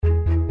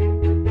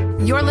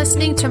You're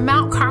listening to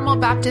Mount Carmel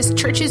Baptist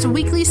Church's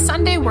weekly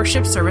Sunday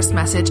worship service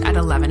message at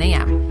 11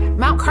 a.m.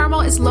 Mount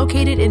Carmel is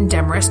located in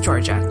Demarest,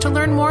 Georgia. To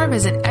learn more,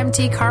 visit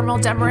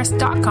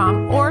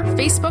mtcarmeldemarest.com or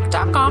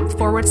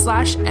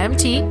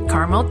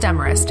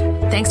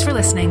facebook.com/mtcarmeldemarest. Thanks for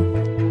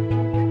listening.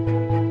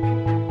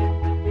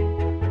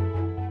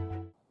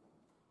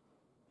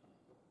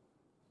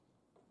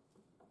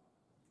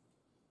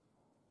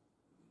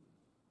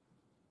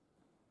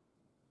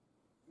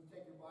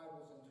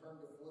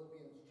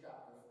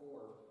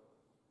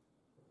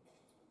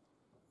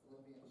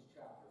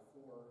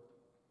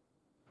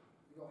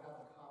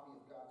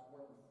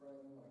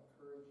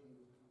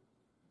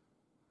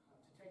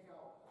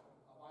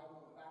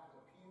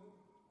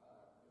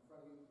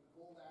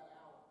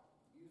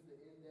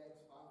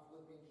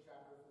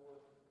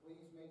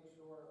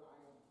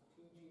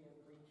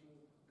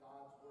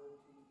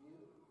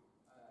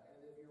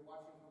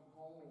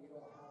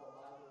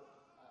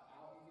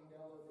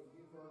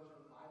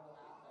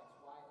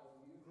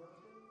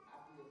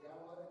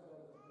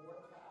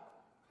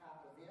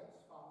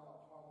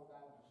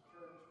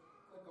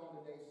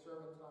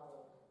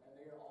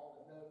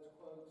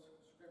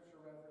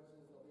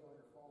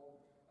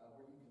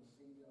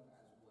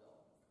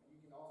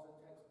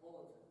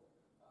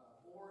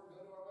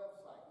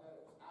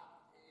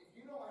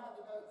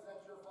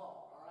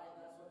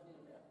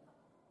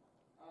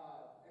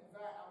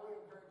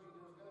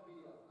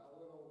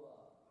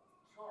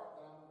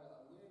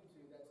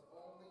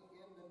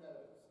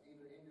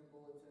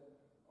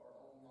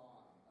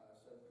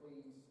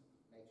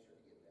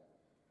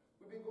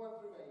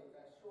 Going through a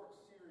short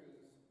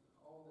series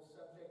on the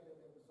subject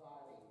of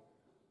anxiety,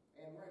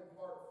 and we're in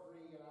part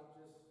 3, and I've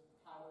just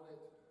titled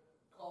it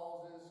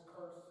Causes,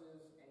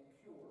 Curses, and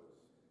Cures.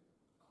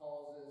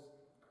 Causes,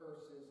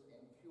 Curses,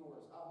 and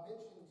Cures. I've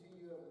mentioned to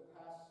you over the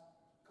past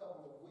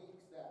couple of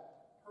weeks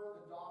that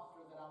per the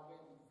doctor that I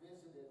went and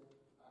visited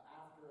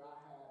after I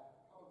had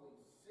probably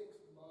 6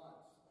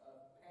 months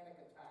of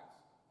panic attacks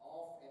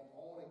off and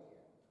on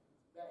again,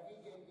 that he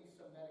gave me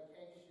some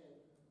medication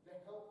to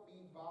help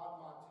me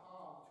bide my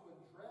time to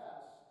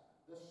address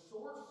the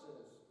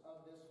sources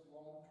of this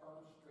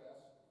long-term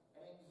stress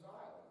and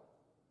anxiety.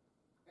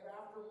 And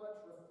after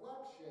much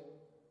reflection,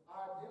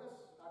 I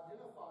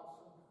identified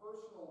some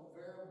personal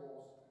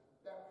variables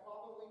that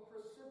probably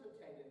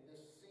precipitated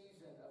this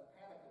season of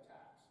panic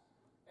attacks.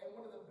 And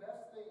one of the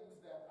best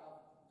things that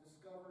I've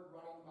discovered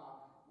writing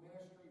my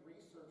ministry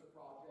research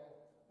project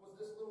was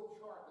this little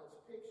chart that's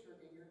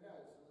pictured in your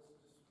notes. And let's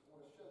just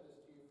want to show this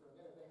to you for a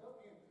minute. They help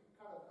you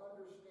kind of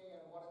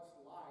understand what it's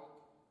like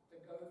to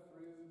go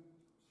through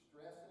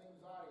stress and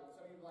anxiety. And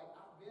some of you are like,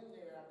 I've been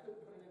there, I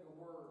couldn't put it into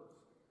words.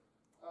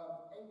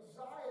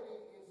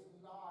 Anxiety is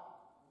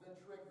not the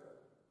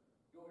trigger.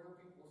 You'll hear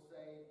people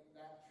say,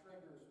 that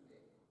triggers me.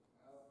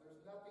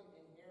 There's nothing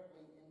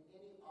inherently in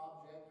any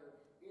object or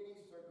any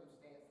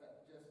circumstance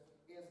that just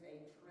is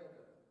a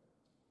trigger.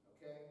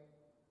 Okay?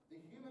 The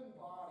human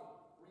body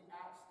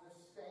reacts the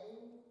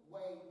same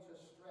way to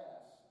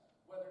stress,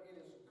 whether it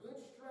is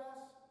good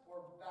stress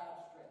or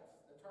bad stress.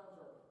 The terms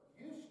are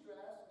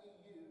eustress,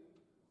 EU,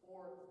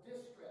 or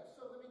distress.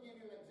 So let me give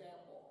you an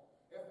example.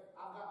 If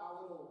I've got my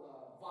little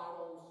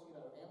vitals,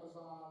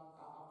 Amazon,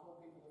 I've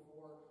told people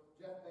before,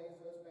 Jeff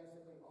Bezos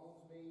basically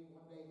owns me.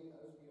 One day he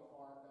owes me a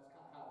heart. That's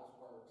kind of how this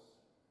works.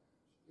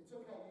 It's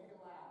okay, you can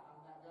laugh.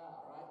 I'm that guy,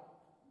 right?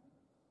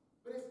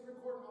 But it's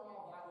recording on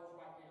my vitals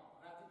right now.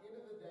 And at the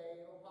end of the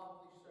day, it'll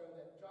probably show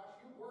that, Josh,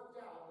 you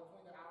worked out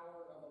between the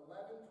hour of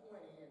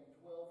 11:20 and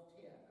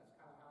 12:10. That's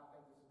kind of how I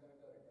think this is going to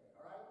go today,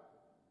 all right?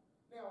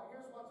 Now,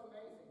 here's what's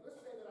amazing.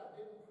 Let's say that I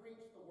didn't preach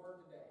the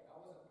word today. I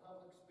wasn't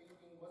public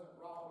speaking, wasn't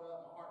riled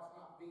up, my heart's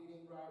not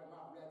beating right, I'm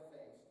not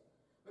red-faced.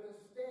 But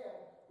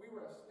instead, we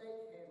were a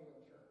snake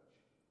handling church,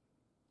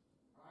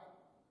 right?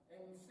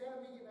 And instead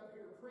of me getting up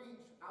here to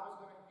preach, I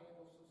was going to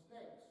handle some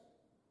snakes.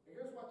 But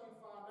here's what you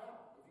find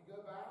out. If you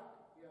go back,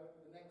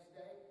 the next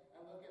day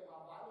and look at my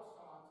vital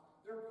signs,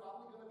 they're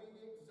probably going to be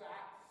the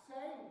exact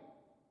same.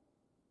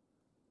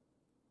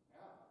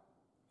 Yeah.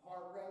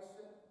 Heart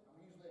racing. I'm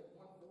usually at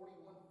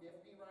 140,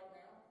 150 right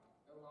now.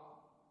 No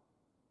lie.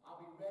 I'll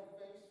be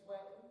red-faced,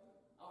 sweating.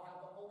 I'll have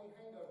the holy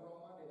hangover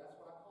on Monday. That's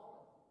what I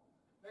call it.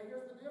 Now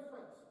here's the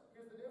difference.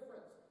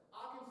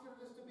 I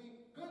consider this to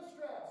be good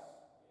stress.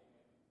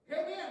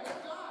 Amen.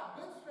 That's God.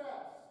 Good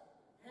stress.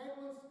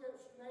 Handling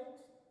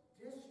snakes,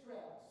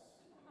 distress.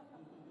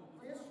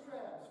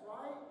 Distress,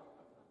 right?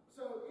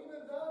 So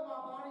even though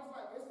my body's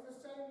like, it's the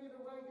same either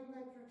way, you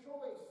make your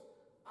choice.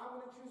 I'm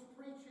going to choose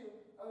preaching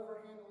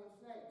over handling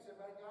snakes.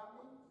 Everybody got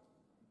me?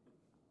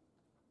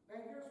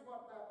 Now here's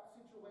what that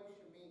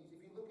situation means.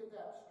 If you look at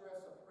that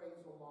stress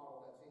appraisal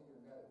model that's in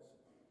your notes,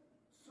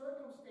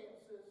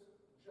 circumstances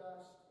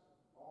just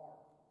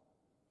are.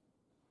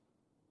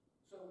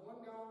 So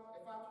one guy,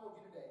 if I told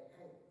you today,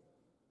 hey,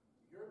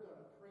 you're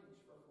going to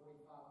preach for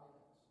 45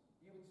 minutes,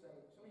 you would say,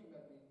 some of you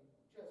may be,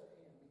 just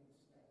hand me the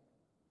snake.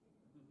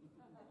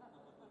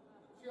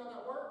 See how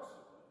that works?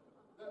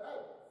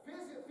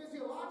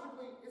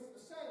 Physiologically, it's the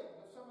same.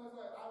 But someone's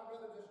like, I'd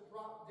rather just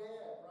drop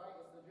dead, right?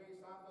 It's the Jerry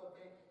Seinfeld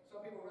thing. Some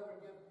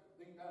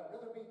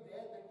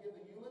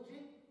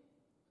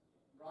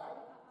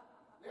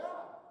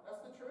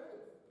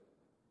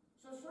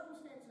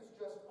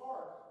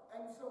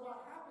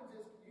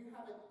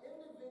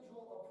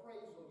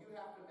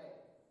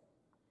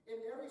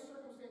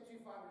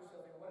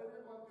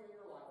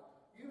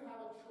you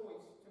have a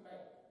choice to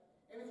make.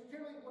 And it's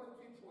generally one of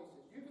two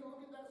choices. You can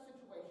look at that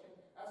situation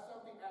as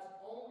something as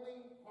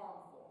only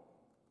harmful.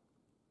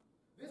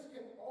 This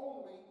can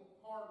only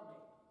harm me.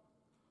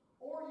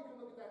 Or you can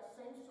look at that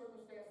same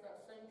circumstance,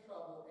 that same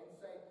trouble, and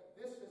say,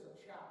 this is a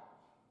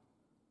challenge.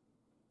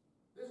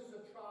 This is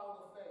a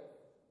trial of faith.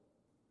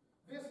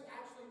 This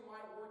actually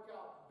might work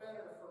out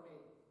better for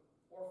me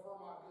or for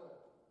my good.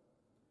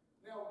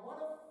 Now,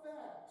 what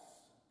affects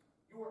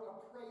your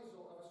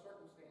appraisal of a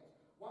circumstance?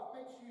 What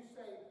makes you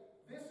say,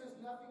 this is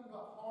nothing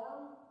but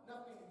harm,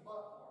 nothing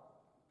but harm?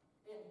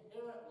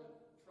 Inherently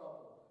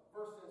trouble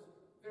versus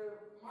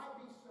there might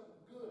be some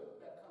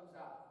good that comes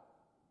out of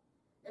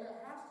it. And it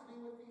has to do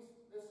with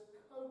this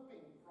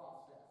coping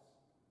process.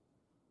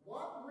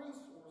 What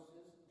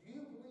resources do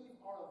you believe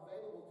are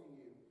available to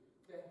you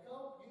to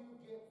help you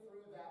get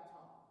through that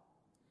time?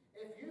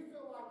 If you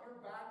feel like your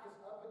back is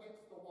up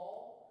against the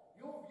wall,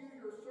 you'll view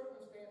your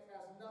circumstance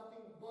as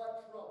nothing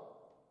but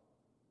trouble.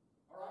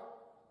 All right?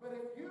 But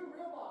if you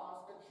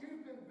realize that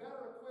you've been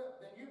better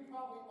equipped than you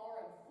probably are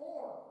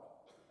informed,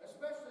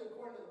 especially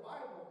according to the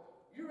Bible,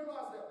 you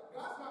realize that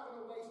God's not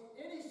going to waste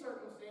any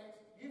circumstance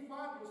you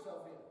find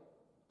yourself in.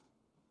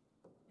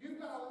 You've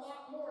got a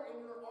lot more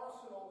in your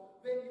arsenal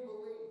than you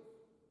believe.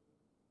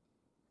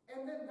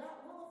 And then that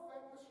will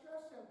affect the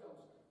stress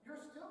symptoms. You're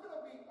still going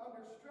to be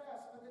under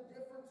stress, but the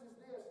difference is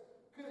this.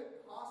 Could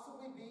it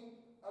possibly be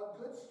a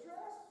good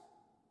stress?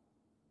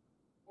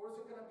 Or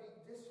is it going to be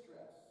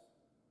distress?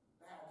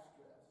 Bad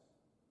stress.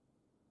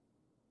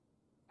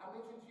 I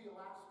mentioned to you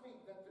last week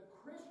that the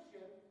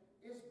Christian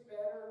is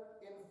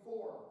better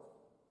informed.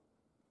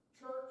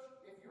 Church,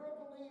 if you're a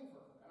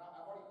believer, and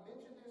I've already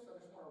mentioned this, I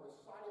just want to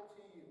recite it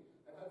to you,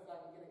 and hopefully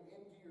I can get it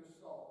into your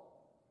soul.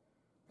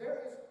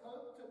 There is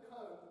hope to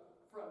cope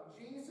from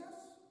Jesus,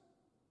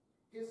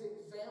 his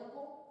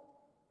example,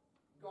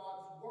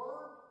 God's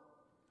word,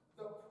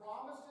 the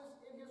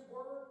promises in his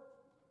word,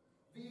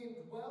 the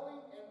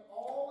indwelling and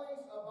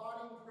always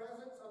abiding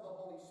presence of the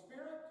Holy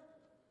Spirit.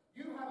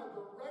 You have a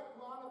direct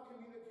line of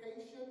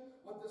communication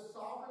with the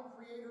sovereign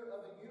creator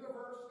of the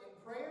universe in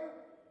prayer.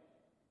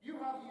 You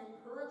have the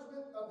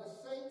encouragement of the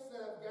saints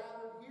that have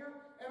gathered here.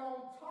 And on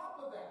top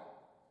of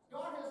that,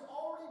 God has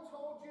already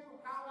told you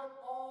how it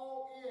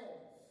all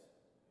ends.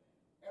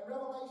 In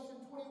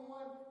Revelation 21,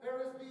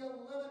 there is the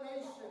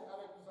elimination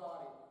of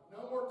anxiety.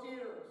 No more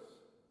tears.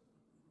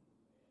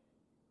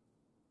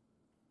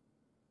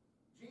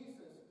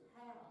 Jesus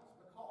has,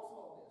 because of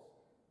all this,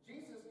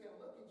 Jesus can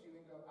look at you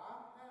and go,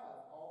 I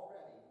have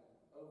already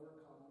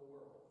overcome the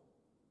world.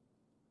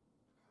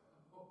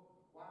 Oh,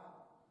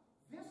 wow.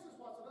 This is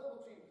what's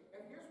available to you.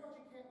 And here's what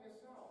you can't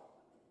miss out.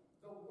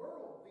 The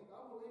world, the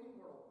unbelieving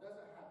world,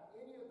 doesn't have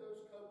any of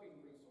those coping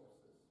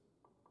resources.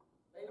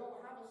 They don't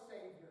have a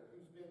Savior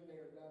who's been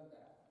there, done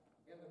that,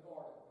 in the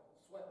garden,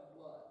 sweat and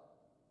blood.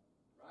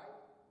 Right?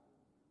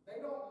 They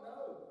don't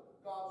know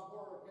God's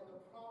word and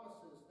the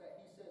promises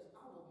that he says,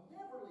 I will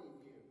never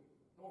leave you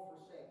nor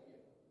forsake you.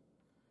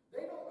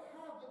 They don't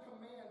have the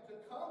command to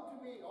come to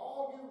me,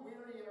 all you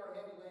weary and are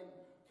heavy laden.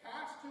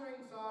 Cast your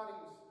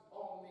anxieties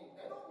on me.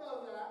 They don't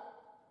know that.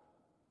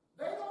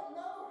 They don't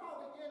know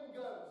how the end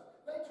goes.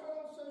 They turn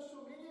on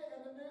social media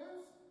and the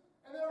news,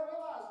 and they'll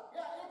realize,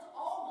 yeah, it's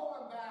all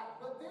going back,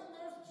 but then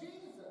there's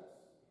Jesus.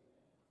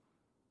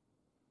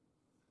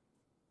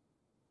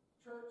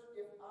 Church,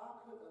 if I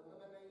could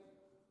eliminate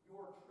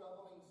your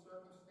troubling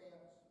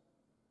circumstance,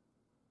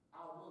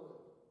 I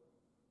would.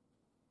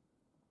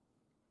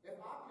 If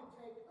I could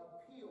take a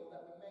pill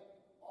that would make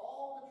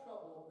all the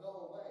trouble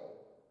go away,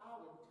 I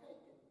would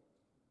take it.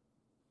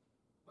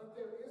 But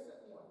there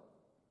isn't one.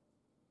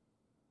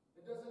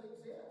 It doesn't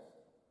exist.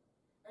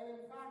 And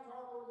in fact,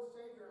 our Lord and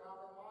Savior, and I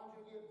remind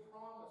you again,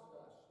 promised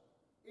us,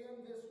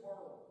 in this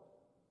world,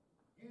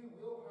 you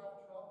will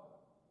have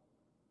trouble.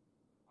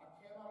 I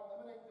cannot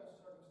eliminate those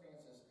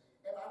circumstances.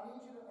 And I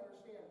need you to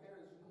understand, there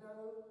is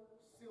no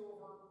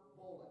silver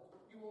bullet.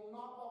 You will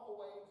not walk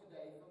away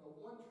today from the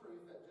one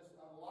truth that just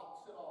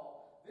unlocks it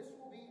all. This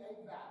will be a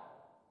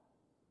battle,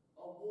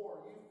 a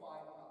war you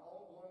fight on an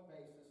ongoing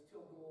basis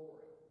till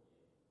glory.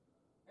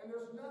 And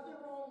there's nothing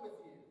wrong with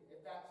you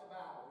if that's a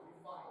battle you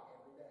fight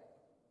every day.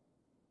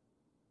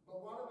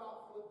 But what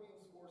about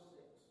Philippians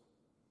 4:6?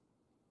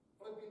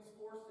 Philippians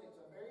 4:6,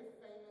 a very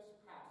famous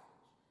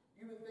passage.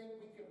 You would think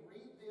we could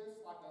read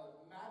this like a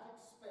magic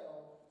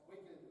spell.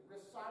 We could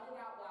recite it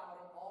out loud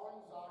and all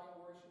anxiety and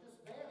worry should just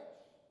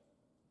vanish.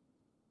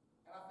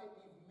 And I think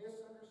we've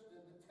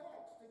misunderstood the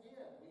text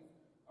again. We've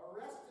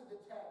arrested the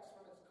text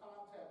from its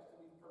context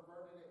and we've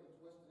perverted it and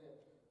twisted it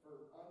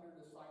for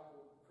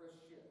under-discipled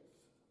Christians.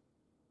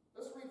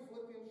 Let's read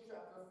Philippians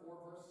chapter 4,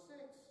 verse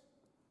 6.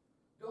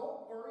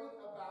 Don't worry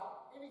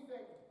about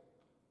anything.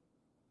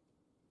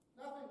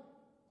 Nothing.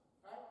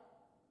 Right?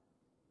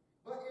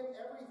 But in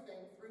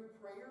everything, through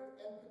prayer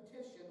and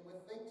petition with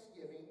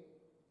thanksgiving,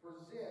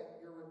 present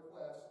your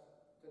request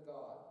to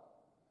God.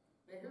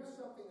 Now here's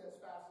something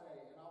that's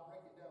fascinating, and I'll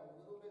break it down a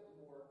little bit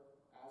more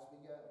as we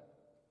go.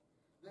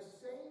 The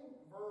same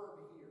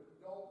verb here,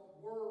 don't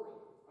worry.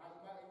 Right?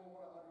 You might even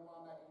want to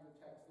underline that in your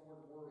text, the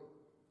word worry.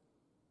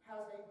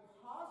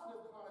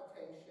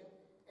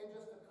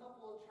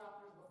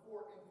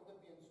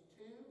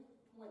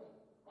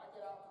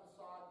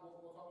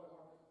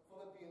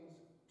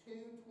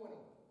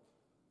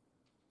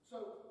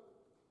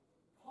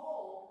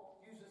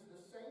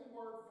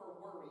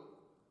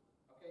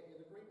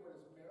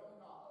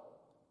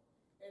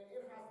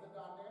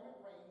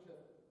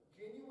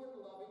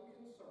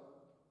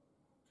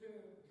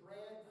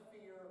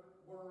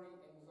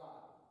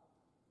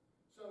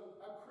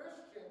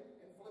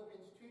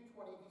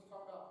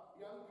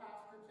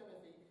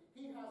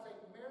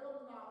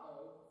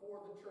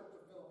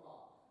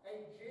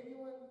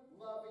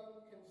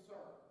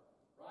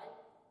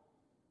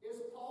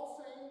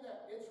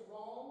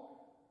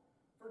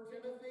 for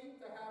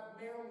Timothy to have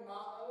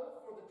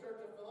meronao for the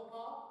church of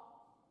Philippi?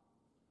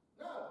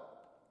 No.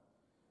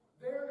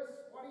 There is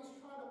what he's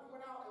trying to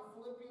point out in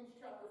Philippians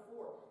chapter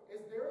 4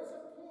 is there is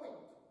a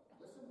point,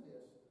 listen to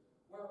this,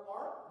 where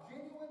our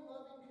genuine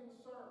loving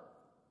concern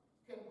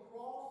can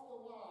cross the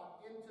line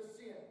into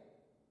sin.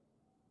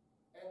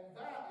 And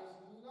that is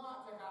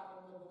not to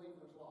happen in the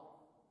believer's life.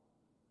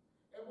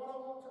 And what I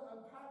want to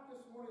unpack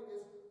this morning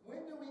is,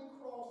 when do we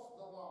cross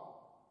the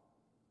line?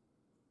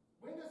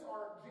 When does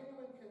our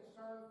genuine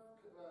concern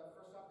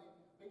for something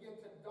begin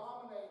to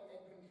dominate and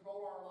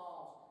control our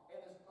lives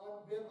and is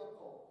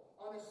unbiblical,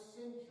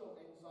 unessential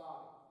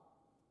anxiety?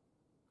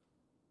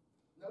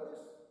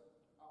 Notice,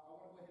 I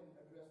want to go ahead and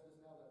address this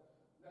now, though.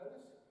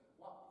 Notice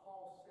what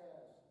Paul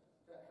says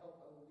to help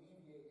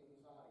alleviate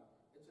anxiety.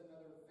 It's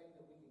another thing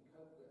that we can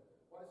cope with.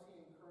 What does he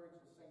encourage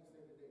the saints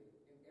there to do?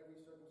 In every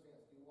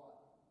circumstance, do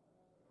what?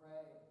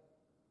 Pray.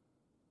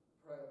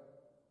 Pray.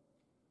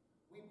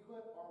 We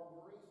put our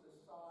worries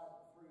aside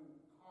through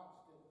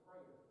constant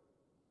prayer.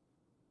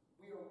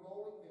 We are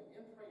rolling them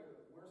in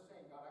prayer. We're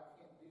saying, God, I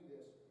can't do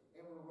this.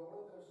 And we're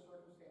rolling those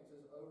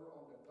circumstances over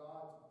onto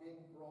God's big,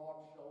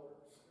 broad shoulders.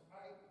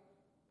 Right?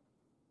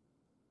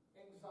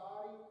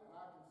 Anxiety, and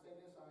I can say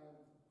this, I am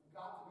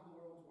got to be the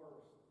world's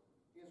worst,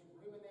 is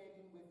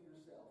ruminating with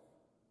yourself.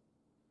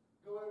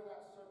 Go over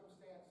that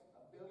circumstance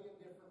a billion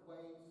different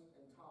ways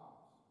and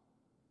times.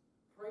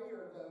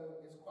 Prayer, though,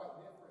 is quite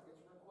different.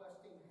 It's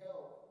requesting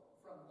help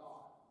from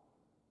God.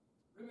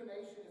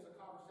 Rumination is a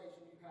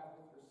conversation you have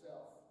with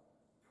yourself.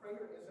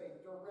 Prayer is a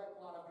direct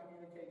line of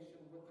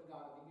communication with the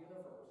God of the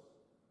universe.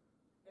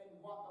 And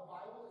what the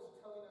Bible is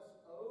telling us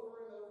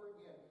over and over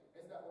again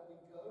is that when we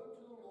go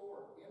to the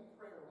Lord in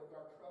prayer with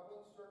our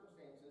troubling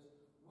circumstances,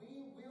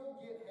 we will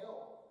get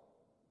help.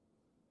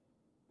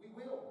 We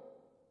will.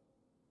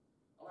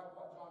 I like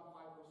what John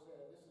Piper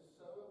said. This is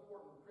so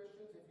important.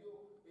 Christians, if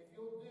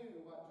you'll do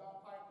what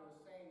John Piper is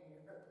saying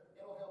here,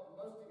 it'll help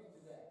most of you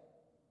today.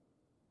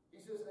 He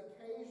says,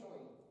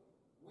 occasionally,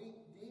 weep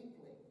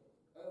deeply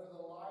over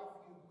the life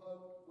you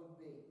hoped would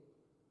be.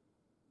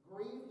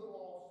 Grieve the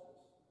losses,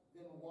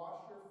 then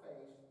wash your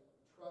face,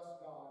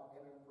 trust God,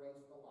 and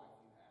embrace the life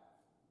you have.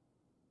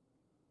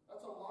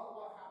 That's a lot of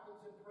what happens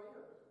in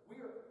prayer.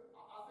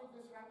 I think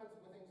this happens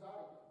with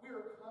anxiety. We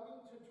are coming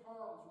to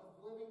terms with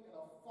living in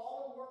a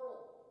fallen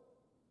world.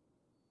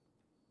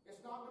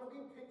 It's not going to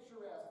be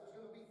picturesque. There's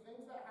going to be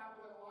things that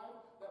happen in life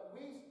that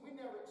we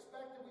never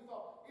expected. We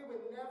thought it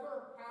would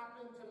never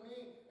happen to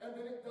me, and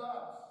then it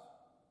does.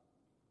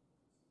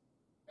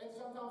 And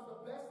sometimes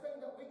the best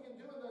thing that we can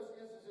do in those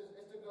instances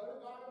is to go to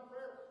God in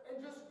prayer and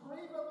just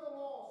grieve over the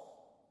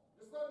loss.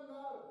 Just let Him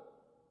know.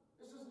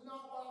 This is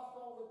not what I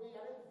thought would be.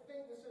 I didn't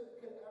think this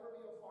could ever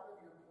be a part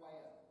of your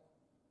plan.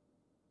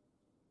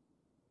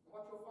 And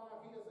what you'll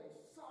find, He is a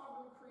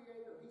sovereign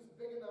creator. He's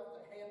big enough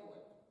to handle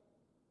it.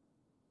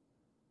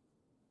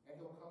 And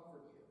He'll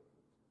comfort you.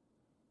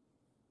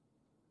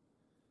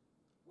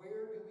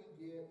 Where do we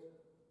get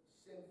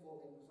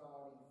sinful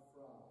anxiety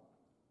from?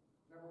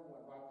 Number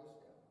one, write this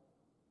down.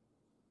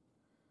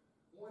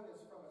 One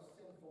is from a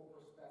sinful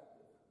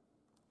perspective.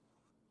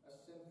 A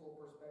sinful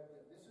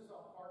perspective. This is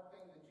a hard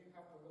thing that you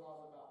have to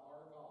realize about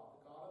our God,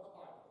 the God of the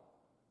Bible,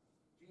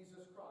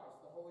 Jesus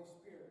Christ, the Holy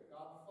Spirit,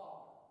 God the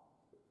Father.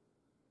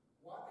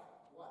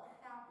 What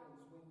happens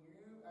when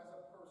you, as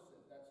a person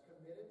that's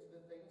committed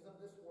to the things of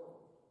this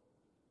world,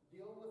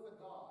 deal with a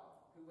God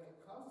who, when it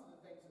comes to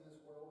the things of this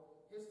world,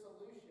 His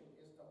solution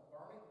is to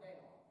burn it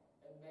down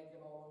and make it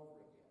all over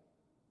again?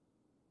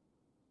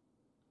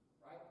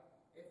 Right?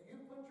 If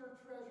you put your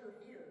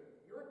treasure here,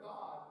 your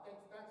God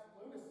thinks that's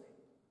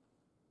lunacy.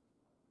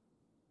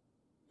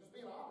 Just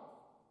being honest.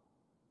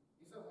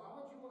 He said, why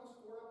would you want to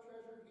store up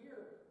treasure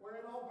here where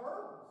it all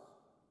burns?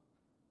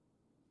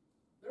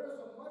 There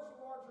is a much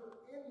larger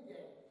end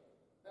game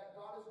that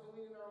God is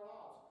doing in our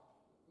lives.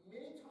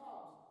 Many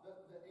times,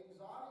 the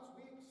anxieties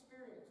we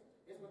experience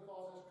is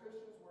because as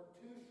Christians we're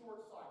too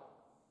short-sighted.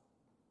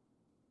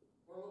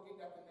 We're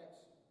looking at the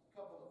next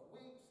couple of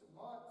weeks,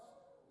 months,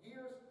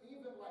 years,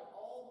 even like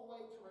all the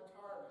way to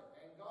retirement.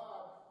 And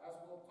God, as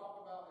we'll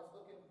talk about, is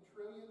looking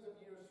trillions of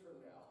years from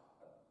now.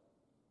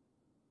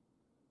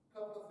 A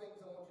couple of things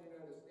I want you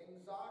to notice.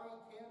 Anxiety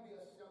can be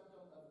a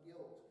symptom of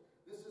guilt.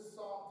 This is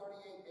Psalm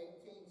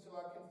 38:18. So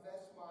I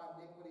confess my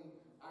iniquity.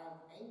 I am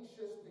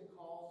anxious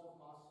because of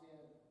my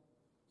sin.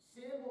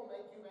 Sin will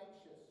make you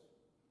anxious.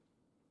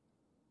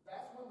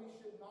 That's when we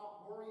should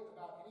not worry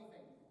about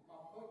anything. My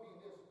point being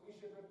this, we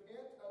should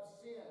repent of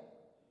sin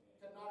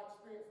to not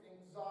experience the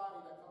anxiety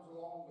that comes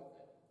along with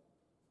it.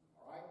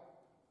 All right?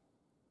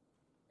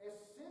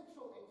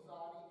 Essential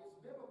anxiety is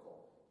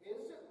biblical.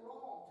 Is it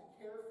wrong to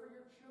care for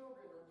your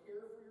children or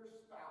care for your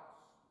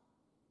spouse?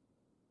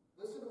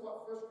 Listen to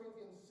what 1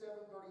 Corinthians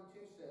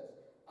 7:32 says.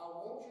 I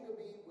want you to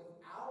be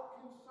without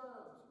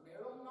concerns.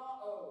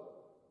 Meronao.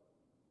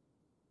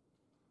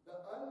 The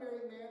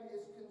unmarried man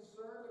is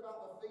concerned about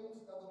the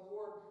things of the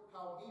Lord,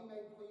 how he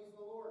may please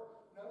the Lord.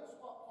 Notice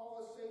what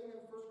Paul is saying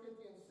in 1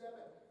 Corinthians 7.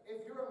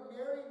 If you're a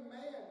married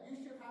man,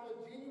 you should have a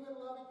genuine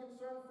loving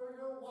concern for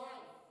your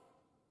wife.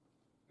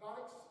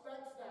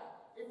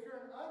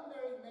 you're an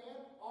unmarried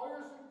man, all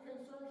your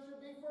concern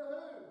should be for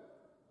who?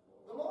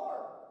 The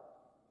Lord.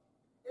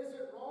 Is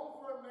it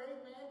wrong for a married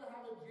man to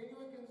have a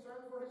genuine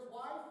concern for his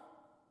wife?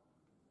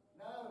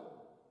 No.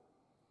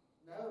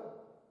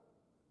 No.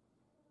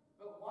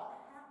 But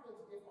what happens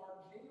if our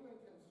genuine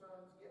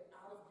concerns get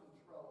out of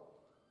control?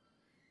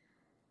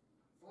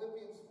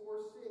 Philippians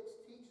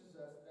 4:6 teaches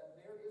us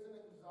that there is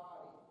an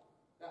anxiety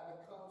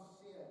that becomes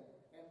sin,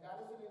 and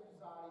that is an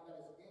anxiety that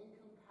is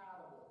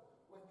incompatible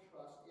with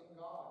trust in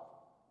God.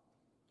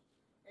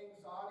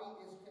 Anxiety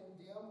is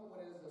condemned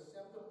when it is a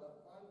symptom of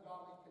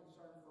ungodly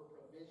concern for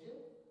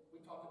provision.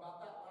 We talked about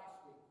that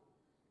last week.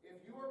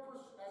 If you are,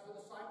 as a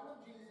disciple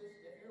of Jesus,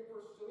 if you're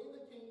pursuing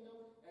the kingdom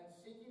and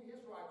seeking his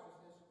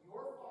righteousness,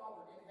 your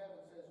Father in heaven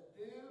says,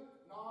 do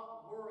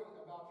not worry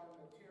about your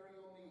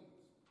material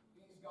needs.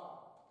 He's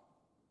God.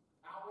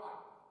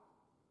 Outright.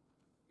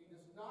 He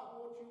does not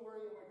want you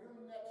worrying where your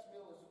next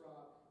meal is from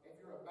if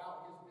you're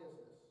about his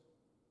business.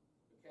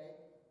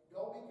 Okay?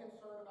 Don't be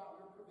concerned about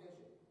your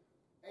provision.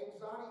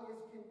 Anxiety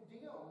is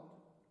condemned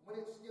when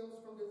it stems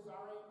from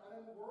desiring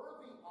an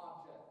unworthy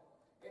object.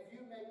 If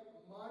you make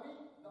money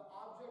the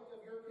object of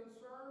your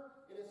concern,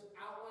 it is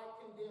outright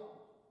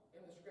condemned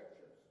in the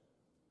scriptures.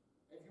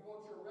 If you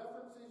want your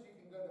references, you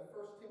can go to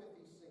 1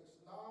 Timothy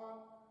 6:9,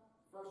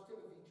 1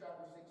 Timothy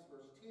chapter 6,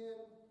 verse 10,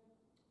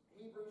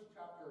 Hebrews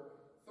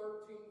chapter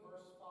 13,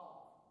 verse 5.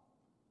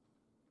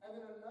 And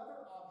then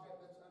another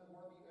object that's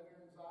unworthy of your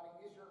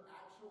anxiety is your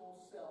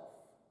actual self.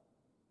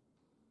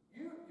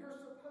 You're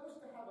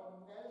supposed to have a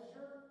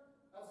measure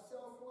of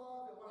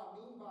self-love, and what I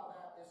mean by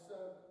that is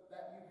so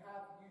that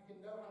you can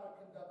know how to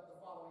conduct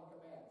the following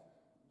commands.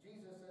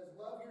 Jesus says,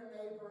 love your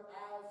neighbor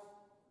as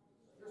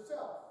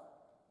yourself.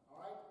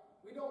 All right?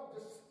 We don't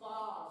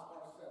despise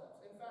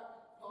ourselves. In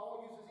fact,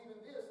 Paul uses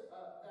even this,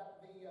 that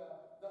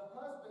the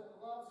husband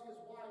loves his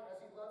wife as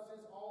he loves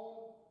his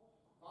own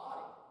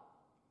body.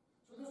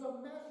 So there's a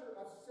measure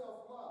of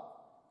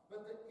self-love.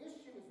 But the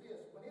issue is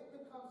this: when it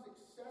becomes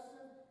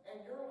excessive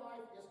and your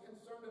life is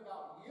concerned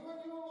about you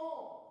and you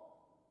alone,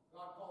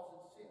 God calls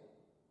it sin.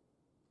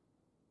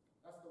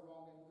 That's the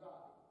wrong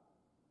anxiety.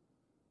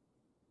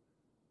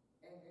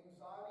 And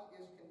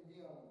anxiety is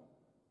condemned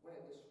when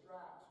it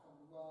distracts from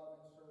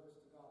love and service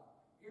to God.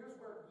 Here's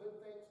where good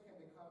things can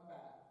become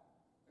bad,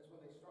 is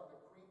when they start to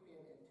creep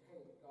in and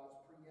take God's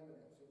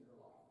preeminence in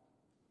your life.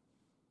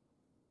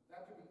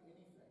 That could be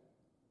anything.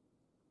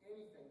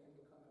 Anything can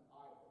become an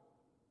idol.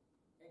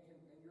 And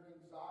your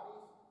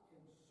anxieties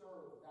can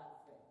serve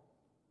that thing.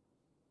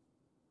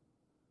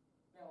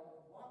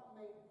 Now, what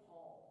made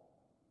Paul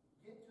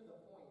get to the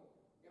point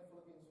in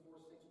Philippians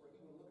 4:6 where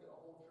he would look at a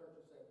whole church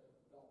and say,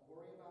 don't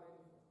worry about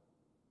anything?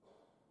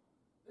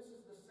 This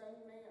is the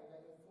same man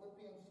that in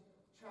Philippians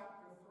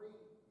chapter 3,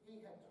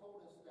 he had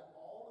told us that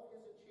all of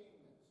his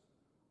achievements,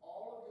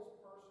 all of his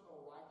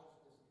personal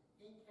righteousness,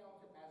 he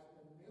counted as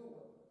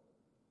manure.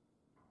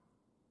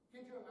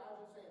 Could you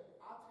imagine saying,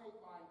 I take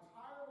my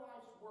entire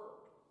life's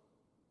work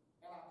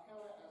and I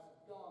count it as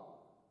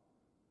dung?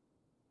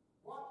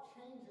 What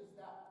changes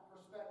that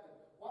perspective?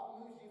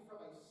 What moves you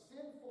from a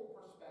sinful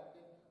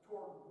perspective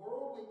toward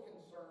worldly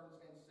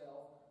concerns and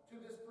self to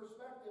this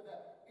perspective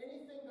that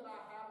anything that I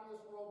have in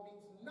this world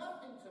means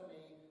nothing to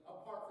me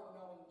apart from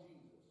knowing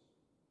Jesus?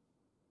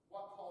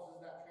 What causes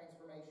that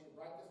transformation?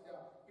 Write this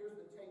down. Here's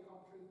the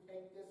take-home truth.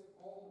 Take this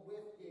home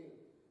with you.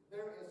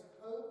 There is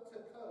hope to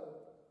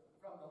cope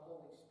from the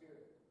Holy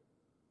Spirit.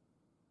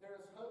 There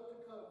is hope to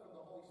cope from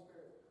the Holy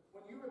Spirit.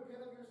 When you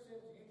repent of your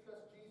sins and you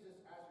trust Jesus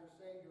as your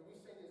Savior, we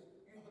say this: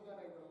 you've begun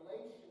a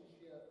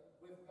relationship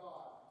with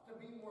God. To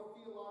be more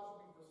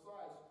theologically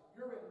precise,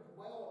 you're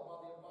indwelled by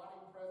the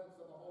abiding presence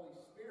of the Holy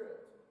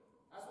Spirit.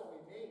 That's what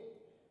we mean.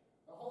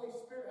 The Holy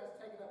Spirit has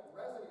taken up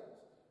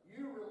residence.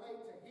 You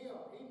relate to Him.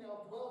 He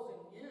now dwells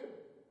in you.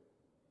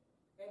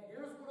 And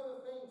here's one of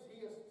the things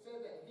He has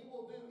said that He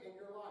will do in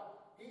your life.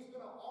 He's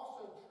going to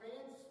also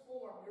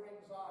transform your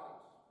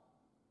anxieties.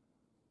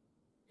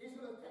 He's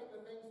going to take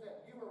the things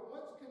that you were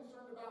once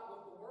concerned about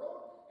with the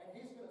world, and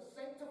He's going to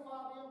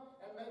sanctify them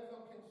and make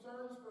them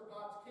concerns for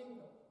God's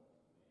kingdom.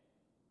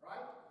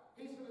 Right?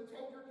 He's going to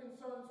take your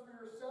concerns for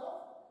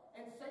yourself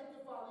and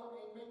sanctify them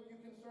and make you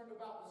concerned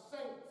about the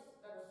saints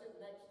that are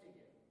sitting next to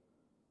you.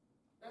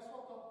 That's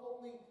what the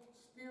Holy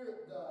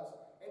Spirit does.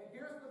 And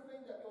here's the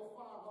thing that you'll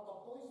find: what the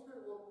Holy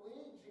Spirit will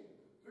lead you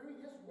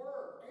through His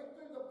Word and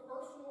through the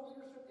personal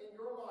leadership in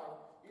your life.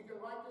 You can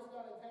write this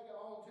down and take it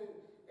home too.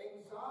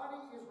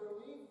 Anxiety is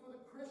relieved for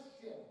the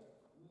Christian,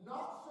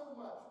 not so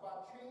much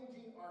by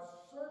changing our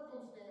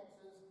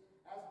circumstances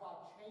as by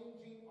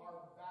changing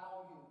our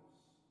values.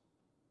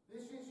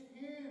 This is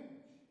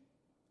huge.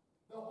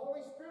 The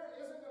Holy Spirit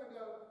isn't going to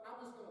go, I'm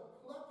just going to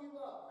pluck you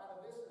up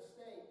out of this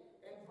estate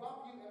and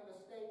drop you in an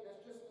estate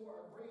that's just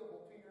more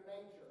agreeable to your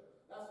nature.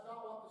 That's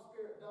not what the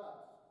Spirit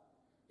does.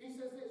 He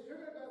says this: you're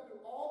going to go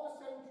through all the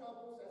same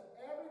troubles as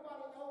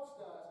everybody else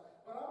does,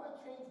 but I'm going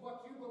to change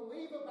what you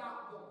believe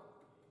about them.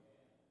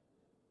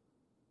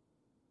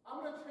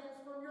 I'm going to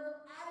transform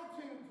your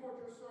attitude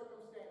toward your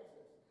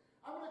circumstances.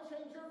 I'm going to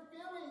change your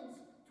feelings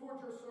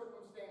toward your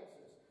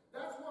circumstances.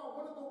 That's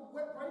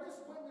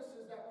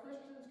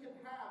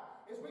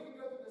is we can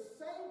go through the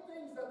same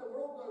things that the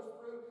world goes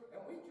through, and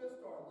we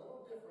just are a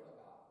little different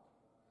about it.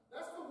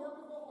 That's the work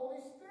of the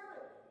Holy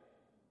Spirit.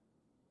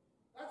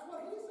 That's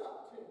what He's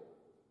up to.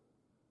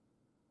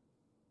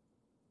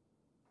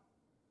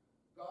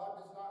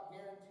 God does not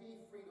guarantee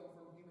freedom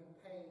from human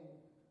pain,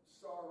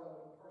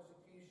 sorrow, and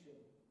persecution.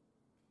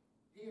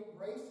 He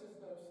embraces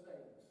those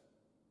things.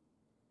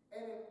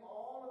 And in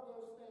all of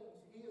those things,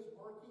 He is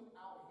working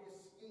out His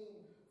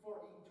scheme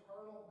for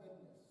eternal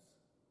goodness.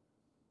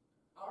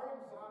 Our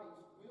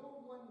anxieties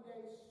will one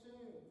day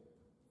soon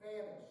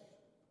vanish.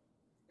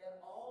 And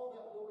all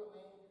that will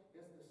remain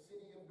is the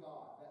city of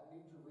God, that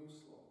New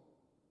Jerusalem.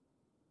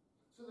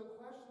 So the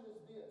question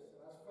is this,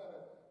 and I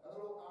found a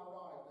little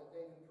ironic that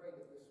David prayed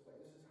it this way.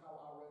 This is how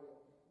I wrote it.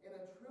 In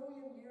 1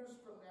 trillion years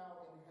from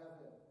now in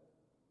heaven,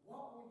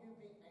 what will you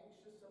be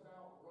anxious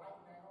about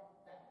right now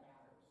that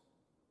matters?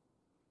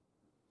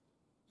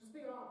 Just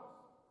be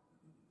honest.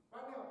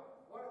 Right now,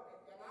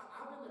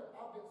 I've been there.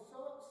 I've been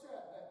so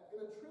upset that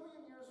in 1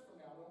 trillion years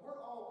from now, when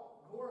we're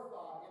all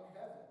glorified in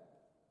heaven,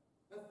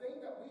 the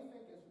thing that we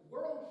think is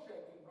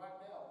world-shaking right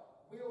now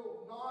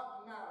will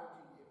not matter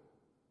to you.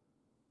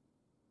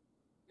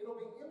 It'll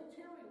be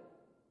immaterial.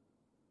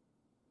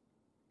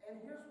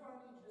 And here's what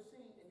I need you to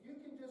see. If you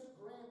can just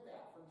grant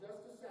that for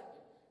just a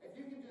second, if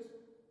you can just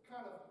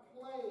kind of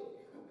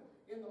play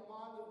in the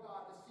mind of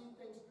God to see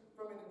things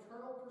from an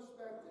eternal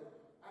perspective,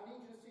 I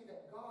need you to see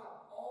that God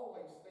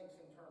always thinks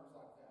in terms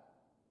like that.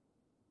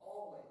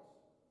 Always.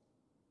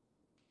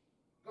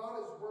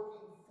 God is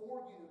working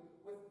for you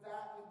with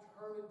that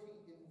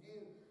eternity in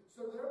view.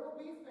 So there will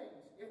be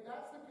things, if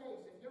that's the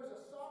case, if there's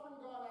a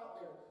sovereign God out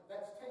there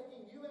that's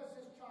taking you as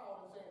His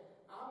child and saying,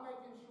 I'm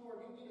making sure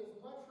you get as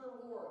much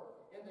reward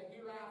in the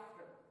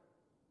hereafter,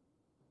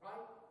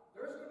 right?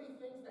 There's going to be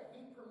things that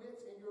He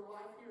permits in your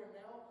life here and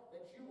now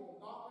that you will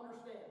not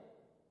understand.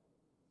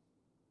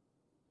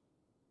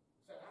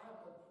 Say, I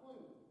have no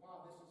clue why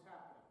this is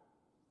happening.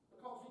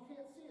 Because you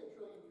can't see 1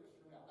 trillion years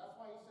from now. That's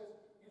why He says,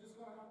 you're just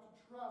going to have to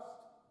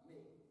trust me.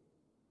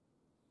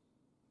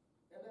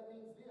 And that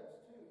means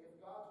this, too. If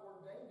God's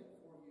ordained it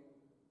for you,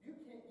 you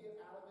can't get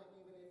out of it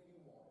even if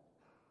you want.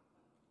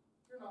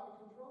 You're not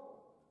in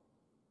control.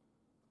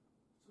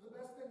 So the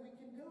best thing we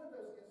can do in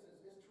those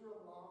instances is to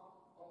rely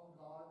on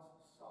God's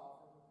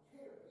sovereign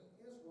care.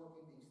 He is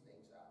working these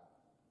things out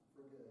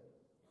for good.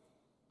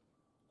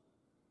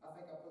 I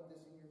think I put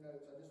this in your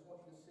notes. I just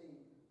want you to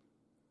see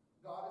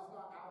God is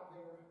not out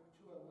there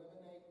to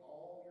eliminate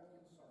all your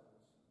concerns.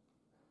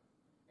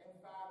 In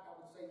fact, I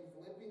would say in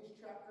Philippians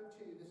chapter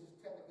 2, this is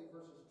technically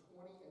verses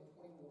 20 and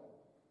 21,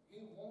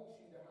 He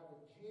wants you to have a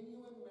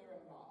genuine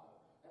maranatha,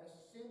 an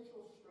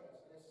essential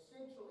stress, an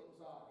essential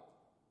anxiety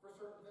for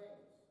certain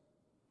things.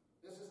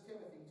 This is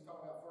Timothy. He's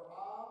talking about,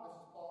 this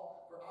is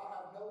Paul, for I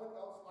have no one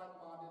else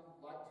like-minded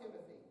like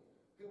Timothy,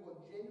 who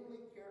will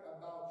genuinely care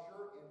about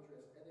your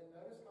interest. And then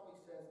notice how he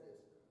says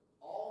this.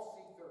 All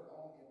seek their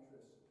own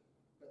interest,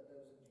 but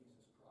those of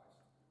Jesus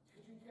Christ.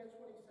 Did you catch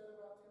what he said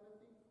about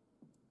Timothy?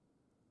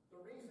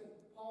 The reason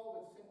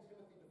Paul would send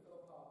Timothy to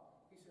Philippi,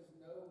 he says,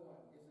 no one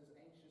is as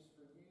anxious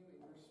for you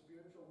and your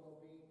spiritual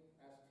well-being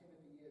as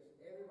Timothy is.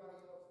 Everybody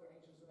else, they're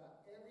anxious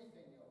about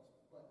everything else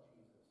but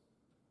Jesus.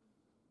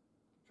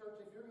 Church,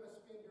 if you're going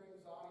to spend your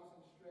anxieties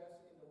and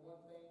stress into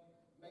one thing,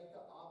 make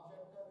the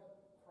object of it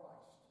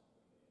Christ.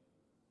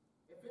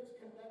 If it's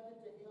connected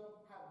to Him,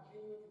 have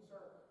genuine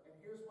concern. And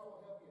here's what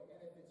will help you.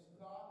 And if it's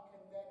not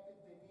connected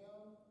to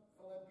Him,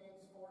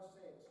 Philippians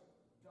 4:6,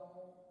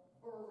 don't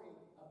worry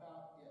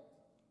about it.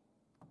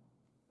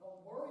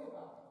 Don't worry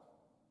about it.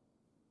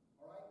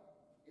 All right?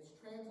 It's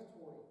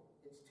transitory.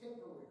 It's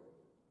temporary.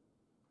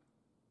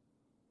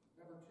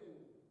 Number 2.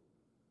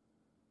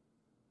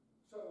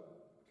 So,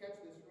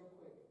 catch this real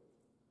quick.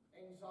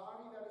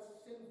 Anxiety that is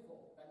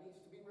sinful, that needs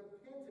to be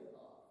repented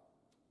of,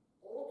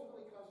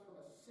 ultimately comes from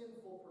a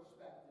sinful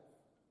perspective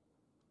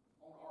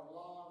on our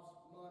lives,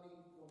 money,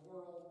 the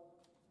world,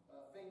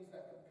 things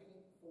that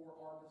compete for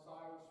our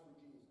desires for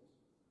Jesus.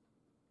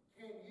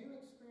 Can you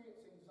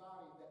experience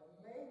anxiety that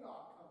may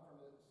not come from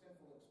a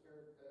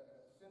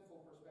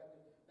sinful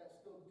perspective that's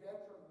still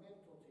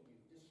detrimental to you,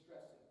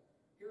 distressing?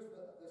 Here's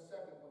the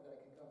second one that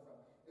it can come from,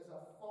 is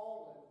a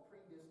fallen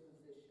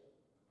predisposition.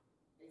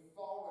 A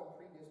fallen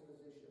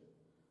predisposition.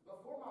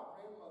 Before my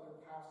grandmother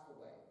passed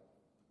away,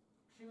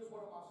 she was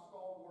one of my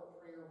stalwart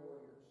prayer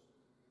warriors.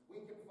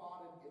 We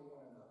confided in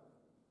one another.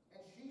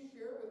 And she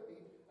shared with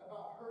me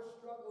about her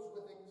struggles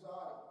with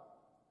anxiety.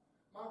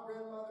 My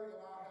grandmother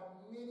and I have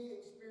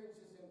many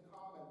experiences in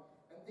common,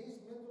 and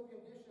these mental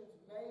conditions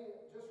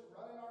may just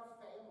run in our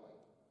family.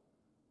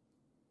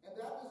 And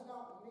that does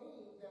not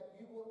mean that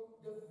you will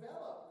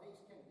develop these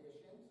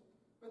conditions,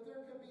 but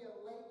there could be a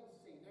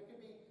latency. There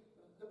could be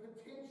the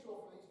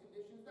potential for these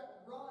conditions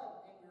that run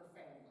in your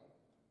family.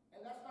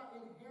 And that's not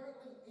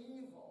inherently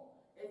evil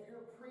if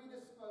you're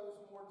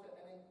predisposed more to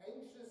an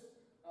anxious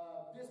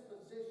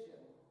disposition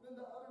than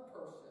the other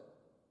person.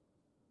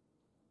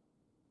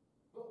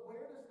 But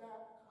where does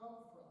that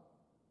come from?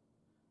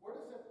 Where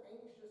does an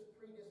anxious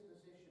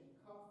predisposition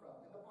come from?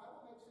 And the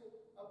Bible makes it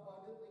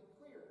abundantly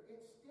clear. It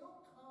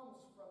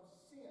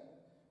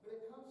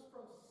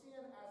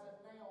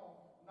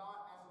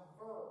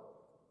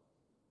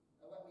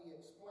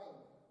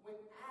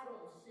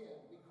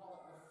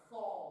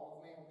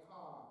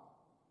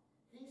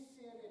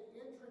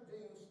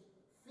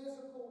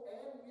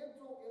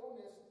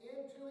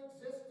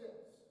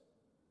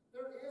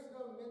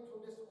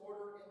mental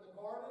disorder in the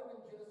garden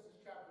in Genesis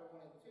chapter 1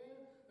 and 2.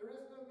 There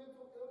is no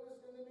mental illness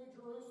in the New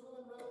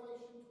Jerusalem in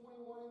Revelation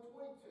 21 and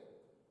 22.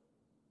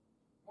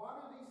 Why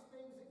do these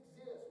things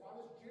exist? Why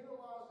does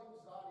generalized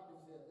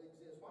anxiety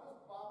exist? Why does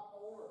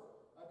bipolar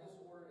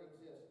disorder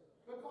exist?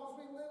 Because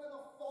we live in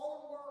a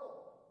fallen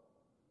world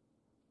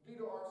due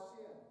to our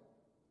sin.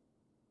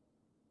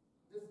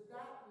 Does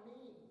that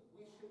mean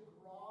we should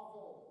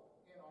grovel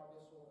in our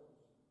disorders?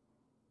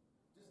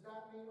 Does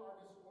that mean our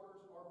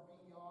disorders are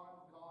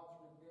beyond God's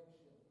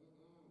redemption?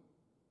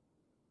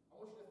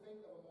 I want you to think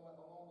of a moment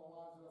along the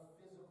lines of a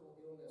physical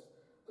illness.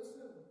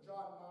 Listen to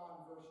John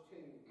 9, verse 2.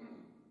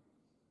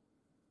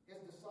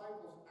 His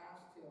disciples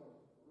asked him,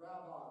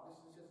 Rabbi,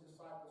 this is his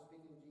disciples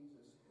speaking to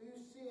Jesus, who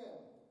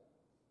sinned,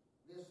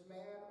 this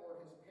man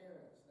or his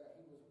parents, that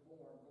he was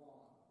born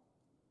blind?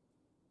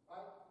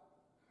 Right?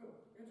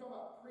 You're talking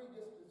about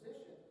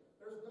predisposition.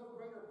 There's no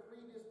greater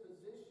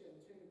predisposition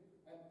to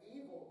an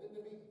evil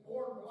than to be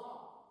born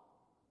blind.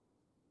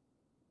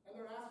 And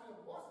they're asking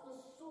him, what's the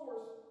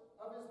source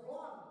of his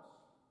blindness?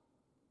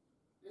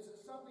 Is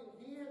it something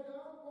he had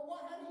done? Well,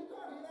 what had he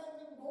done? He hadn't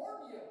been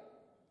born yet.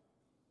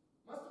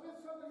 Must have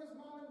been something his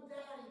mom and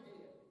daddy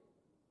did.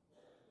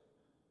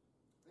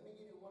 Let me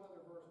give you one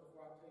other verse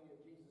before I tell you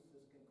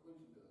Jesus'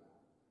 conclusion to the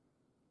matter.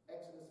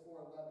 Exodus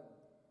 4:11.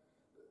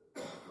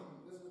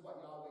 This is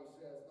what Yahweh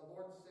says. The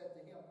Lord said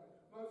to him,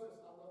 Moses,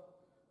 I love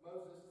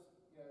Moses,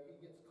 he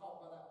gets caught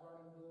by that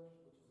burning bush,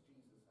 which is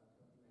Jesus, I'm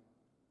telling you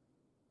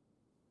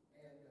now.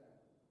 And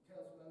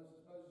tells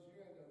Moses,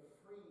 you're going to go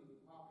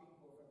free my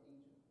people from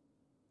Egypt.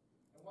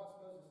 And what's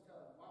Moses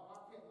telling him? Why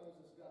can't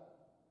Moses go?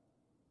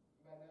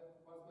 Anybody know?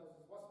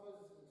 What's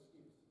Moses'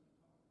 excuse?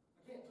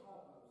 I can't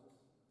talk, Moses.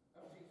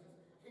 Oh, Jesus,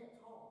 I can't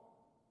talk.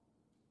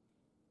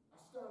 I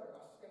stutter,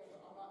 I stammer,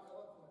 I'm not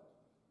eloquent.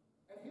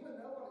 And he would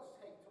know what it's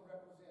take to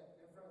represent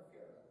in front of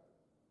Pharaoh.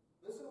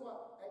 Listen to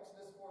what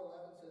Exodus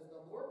 4:11 says.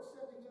 The Lord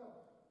said to him,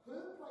 who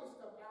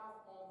placed a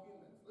mouth on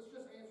humans? Let's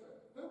just answer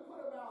it. Who put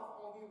a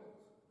mouth on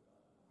humans?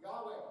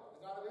 Yahweh, the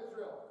God of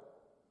Israel.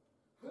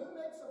 Who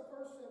makes a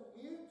person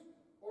mute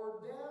or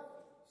deaf,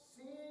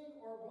 seeing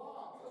or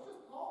blind? Let's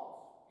just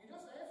pause. You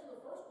just answered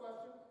the first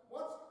question.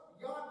 What's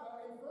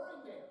God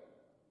inferring there?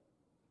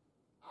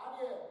 I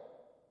did.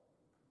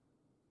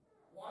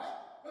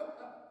 What?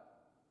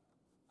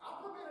 I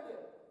permitted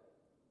it.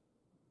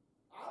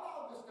 I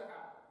allowed this to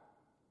happen.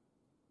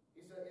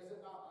 He said, is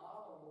it not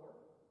I, the Lord?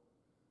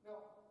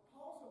 Now,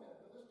 pause a minute.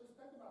 Let's just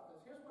think about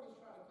this. Here's what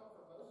he's trying to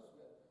comfort Moses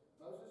with.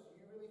 Moses,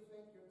 you really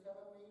think you're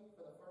telling me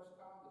for the first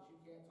time that you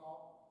can't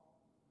talk?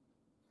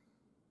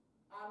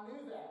 I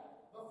knew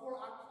that before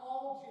I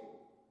called you.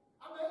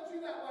 I made you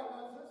that way,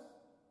 Moses.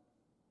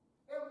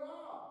 And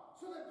why?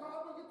 So that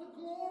God would get the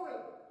glory.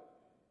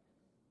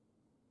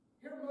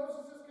 Here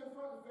Moses is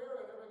confronting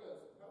Pharaoh, and everybody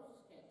goes, Moses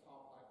can't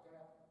talk like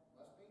that.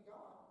 Must be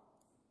God.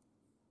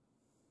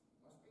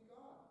 Must be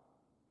God.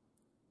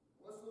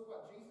 Let's look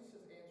what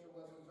Jesus' answer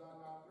was in John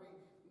 9:3.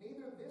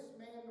 Neither this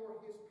man nor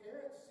his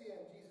parents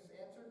sinned, Jesus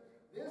answered.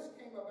 This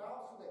came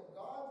about so that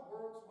God's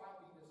works might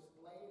be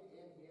displayed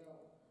in him.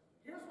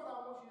 Here's what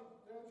I want you to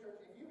know, church.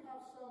 If you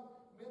have some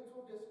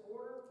mental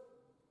disorder,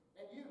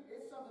 and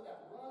it's something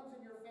that runs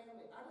in your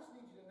family, I just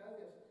need you to know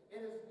this.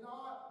 It is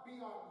not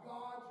beyond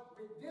God's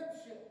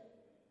redemption.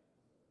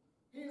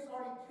 He has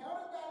already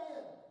counted that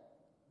in.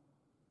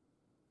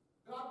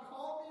 God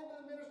called me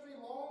into the ministry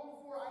long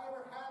before I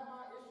ever had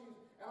my issues.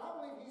 And I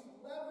believe he's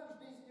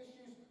leveraged these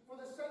issues for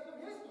the sake of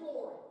his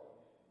glory.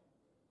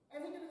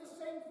 And he can do the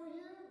same for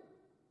you.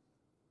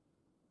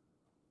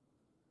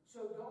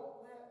 So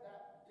don't let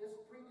that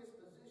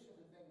predisposition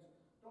to things,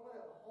 don't let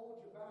it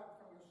hold you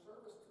back from your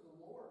service to the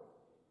Lord.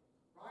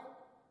 Right?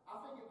 I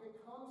think it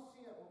becomes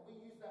sin when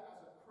we use that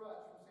as a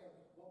crutch from saying,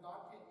 well, God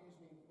can't use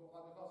me because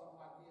I'm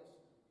like this.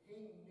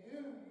 He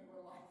knew you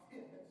were like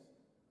this.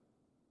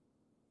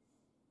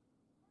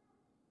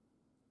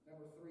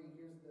 Number 3,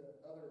 here's the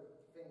other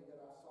thing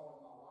that I saw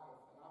in my life,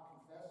 and I'll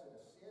confess it,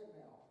 a sin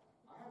now.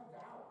 I have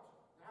doubt.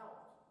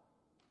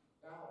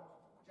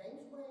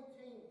 James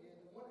 1:18 is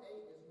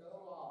 1:8 is no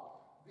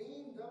law.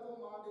 Being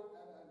double-minded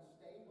and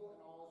unstable in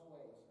all his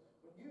ways.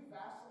 When you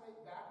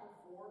vacillate back and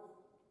forth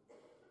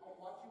on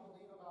what you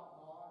believe about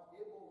God,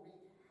 it will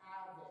wreak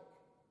havoc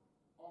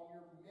on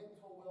your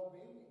mental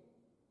well-being.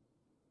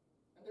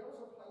 And there was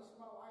a place in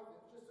my life, it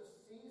was just a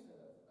season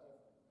of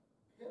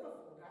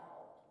pitiful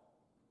doubt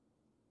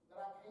that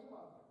I came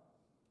under.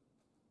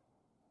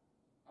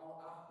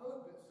 I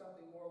hope it's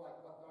something more like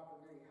what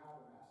Dr. Gary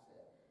Habermas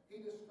said.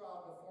 He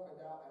described the form of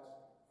doubt as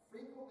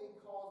frequently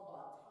caused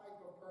by a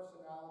type of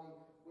personality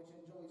which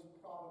enjoys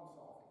problem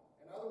solving.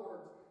 In other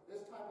words,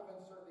 this type of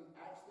uncertainty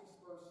actually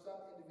spurs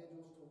some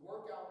individuals to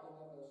work out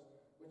dilemmas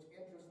which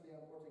interest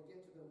them or to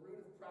get to the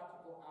root of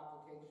practical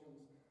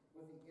applications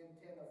with the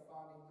intent of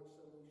finding which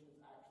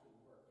solutions actually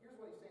work. Here's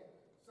what he's saying.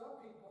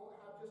 Some people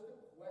have just a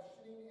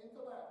questioning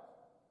intellect.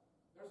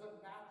 There's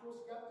a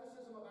natural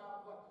skepticism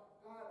about what,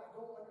 God, I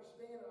don't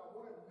understand and I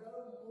want to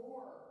know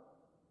more.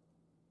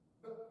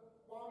 But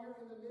while you're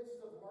in the midst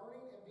of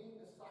learning and being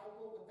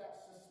discipled with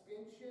that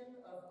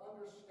suspension of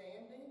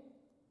understanding,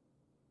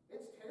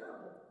 it's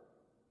terrible.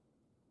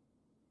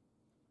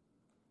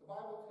 The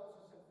Bible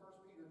tells us in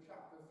 1 Peter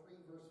chapter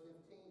 3, verse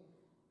 15,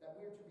 that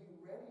we are to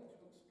be ready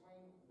to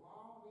explain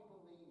why we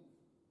believe.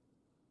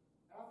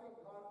 And I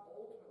think God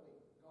ultimately,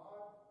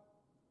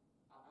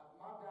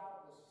 my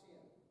doubt was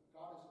sin.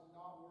 God is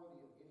not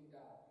worthy of any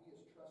doubt. He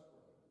is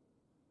trustworthy.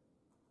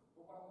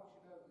 But what I want you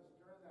to know is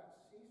during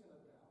that season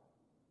of doubt,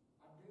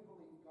 I do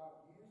believe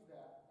God used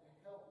that to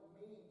help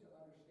me to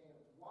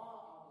understand why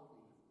I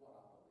believe what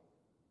I believe.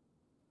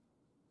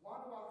 Why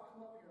do I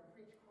come up here and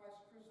preach Christ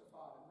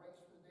crucified and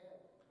raised from the dead?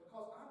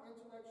 Because I'm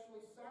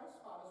intellectually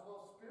satisfied as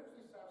well as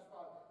spiritually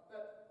satisfied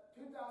that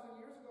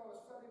 2,000 years ago on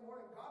a Sunday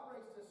morning, God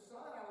raised his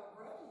son out of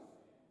the grave.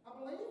 I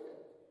believe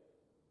it.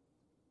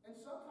 And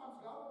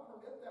sometimes God will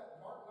permit that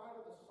dark night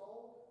of the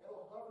soul.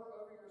 It'll hover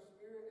over your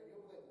spirit and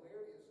you'll be like,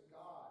 where is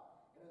God?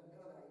 And in the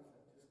middle of that, he's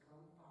like, just come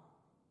find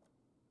me.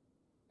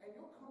 And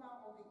you'll come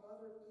out on the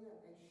other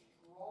end a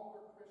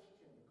stronger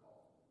Christian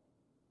because of it.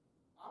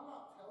 I'm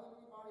not telling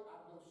anybody I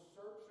go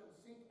search and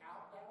seek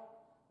out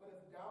doubt, but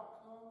if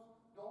doubt comes,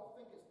 don't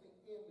think it's the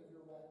end of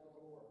your walk with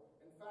the Lord.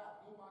 In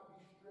fact, he might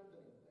be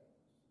strengthening things.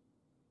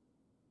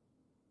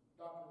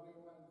 Dr.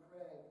 William Lane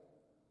Craig,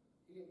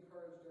 he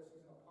encouraged us,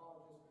 he's an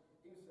apologist.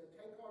 He would say,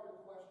 take all your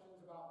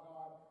questions about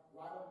God,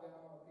 write them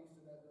down on a piece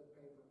of notebook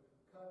paper,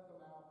 cut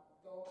them out,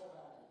 throw them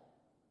back,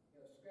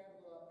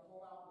 scramble it up,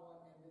 pull out one,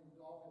 and then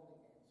doggedly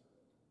answer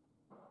it.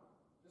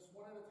 Just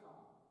one at a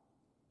time.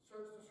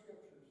 Search the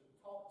scriptures,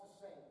 talk to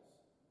saints,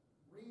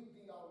 read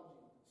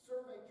theology,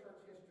 survey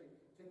church history,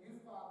 till you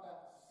find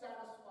that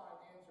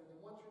satisfying answer. Then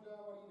once you're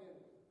done, what do?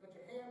 Put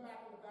your hand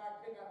back in the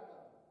bag, pick out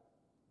another,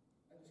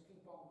 and just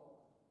keep on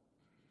going.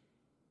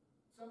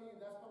 Some of you,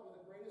 that's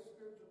probably the greatest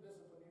spiritual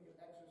discipline you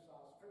can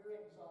exercise for your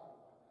anxiety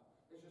right now,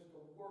 is just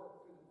to work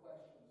through the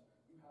questions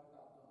you have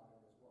about God and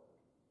his word.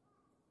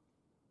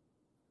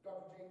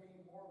 Dr.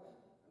 J.P. Morgan,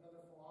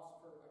 another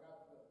philosopher, I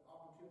got the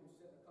opportunity to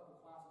sit in a couple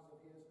classes of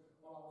his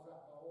while I was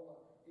at Biola.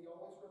 He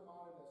always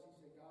reminded us, he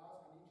said,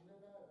 guys, I need you to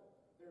know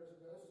there is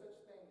no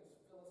such thing as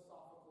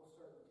philosophical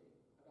certainty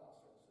about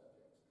certain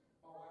subjects.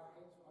 My wife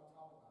hates when I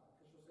talk about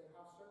it because she'll say,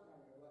 how certain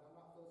are you? I'm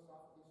not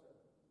philosophically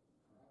certain.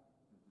 All right?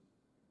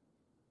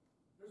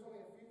 There's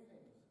only a few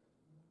things.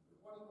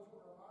 What he was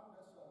reminding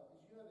us of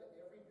is you know that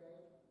every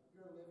day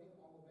you're living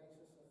on the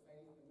basis of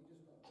faith and we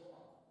just don't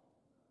realize it.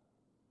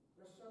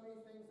 There's so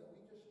many things that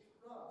we just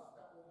trust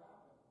that will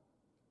happen.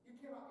 You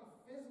cannot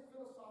be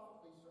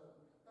philosophically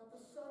certain that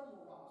the sun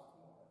will rise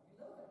tomorrow. You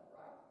know that,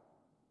 right?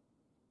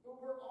 But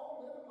we're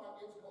all living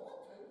like it's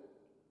going to.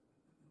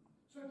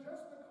 So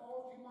just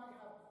because you might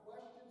have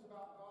questions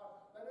about God,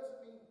 that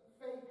doesn't mean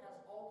faith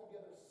has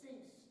altogether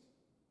ceased.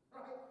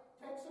 Right?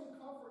 Take some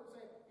comfort and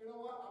say, you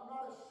know what, I'm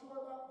not as sure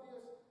about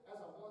this as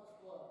I once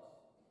was.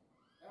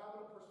 And I'm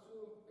going to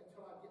pursue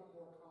until I get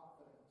more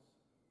confidence.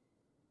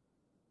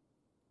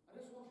 I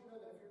just want you to know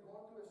that if you're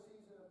going through a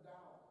season of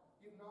doubt,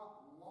 you've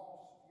not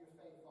lost your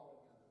faith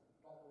altogether.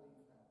 Don't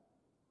believe that.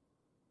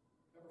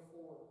 Number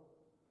four.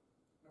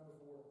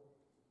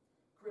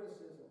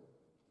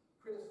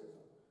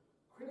 Criticism.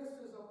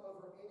 Criticism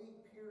over any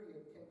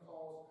period can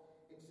cause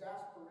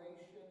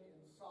exasperation,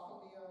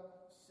 insomnia,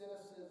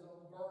 cynicism,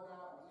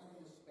 burnout, and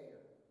even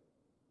despair.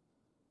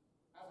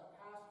 As a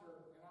pastor,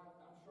 and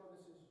I'm sure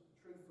this is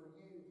true for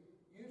you,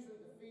 usually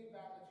the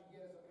feedback that you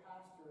get as a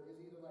pastor is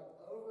either like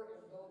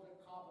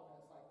overindulgent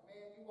compliments, like,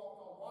 man, you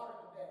walked on water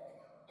today,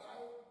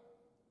 right?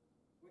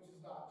 Which is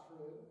not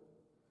true.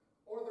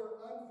 Or they're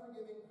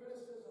unforgiving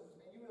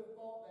criticisms, and you would have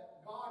thought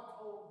that God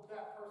told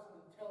that person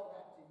to tell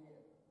that to you.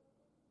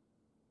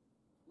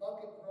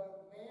 Luckett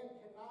wrote, man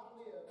cannot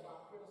live by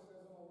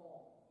criticism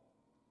alone.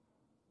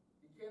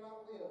 You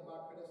cannot live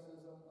by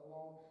criticism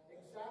alone.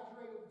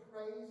 Exaggerated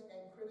praise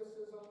and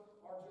criticism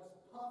are just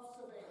puffs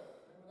of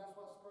air. Remember, that's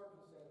what Spurgeon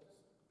said, just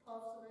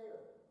puffs of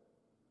air.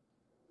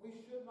 We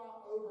should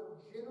not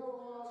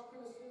overgeneralize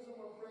criticism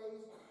or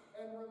praise,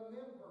 and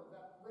remember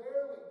that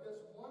rarely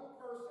does one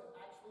person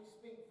actually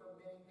speak for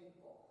many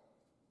people.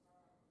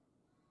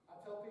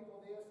 I tell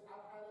people this,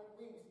 I've had at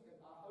least,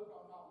 and I hope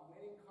I'm not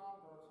winning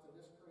converts to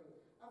this crew,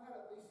 I've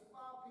had at least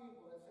 5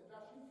 people that said,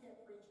 Josh, you can't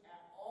preach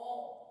at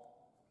all.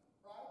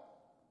 Right?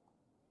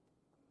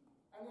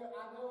 And yet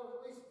I know of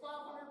at least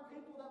 500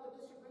 people that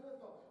would disagree with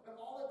them. But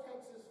all it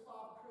takes is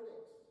 5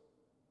 critics.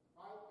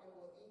 Right? And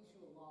it will eat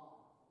you alive.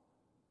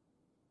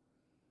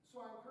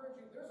 So I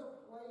encourage you, there's a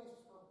place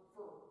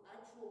for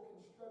actual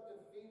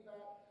constructive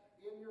feedback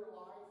in your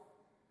life.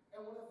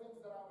 And one of the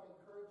things that I would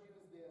encourage you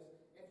is this.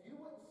 If you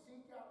wouldn't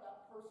seek out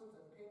that person's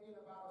opinion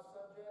about a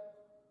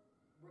subject,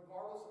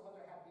 regardless of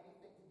whether it had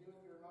anything to do with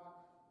you or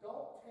not,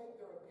 don't take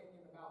their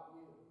opinion about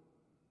you.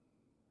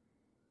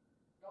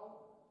 Don't.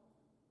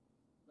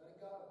 Let it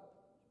go.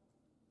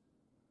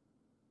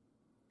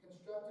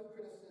 Constructive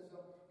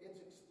criticism,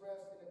 it's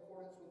expressed in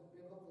accordance with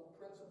biblical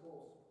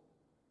principles.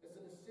 It's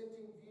a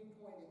dissenting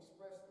viewpoint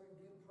expressed through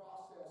due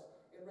process.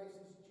 It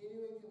raises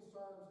genuine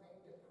concerns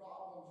aimed at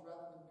problems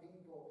rather than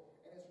people,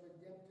 and it's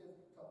redemptive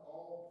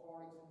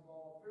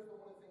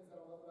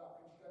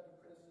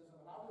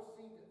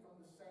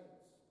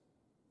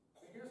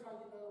how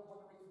you know one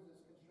of the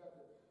reasons it's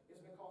constructive is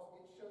because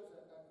it shows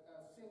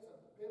a sense of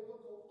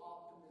biblical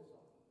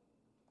optimism.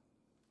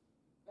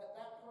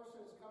 That person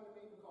has come to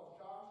me because,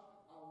 Josh,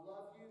 I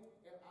love you,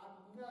 and I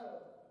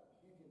know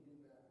you can do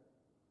better.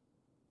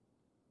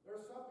 There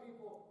are some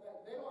people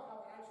that they don't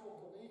have an actual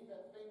belief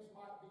that things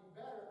might be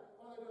better.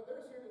 They're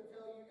just here to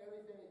tell you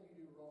everything that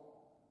you do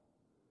wrong.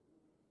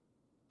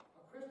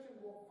 A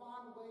Christian will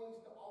find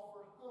ways to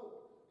offer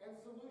hope and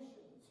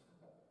solutions,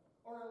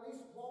 or at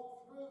least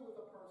walk through with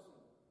a person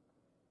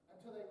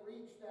until they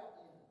reach that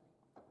end.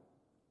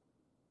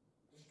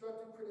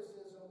 Destructive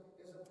criticism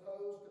is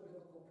opposed to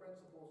biblical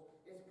principles.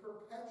 It's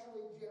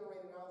perpetually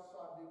generated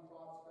outside due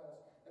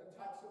process. It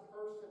attacks a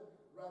person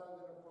rather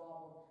than a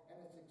problem, and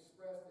it's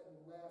expressed in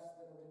less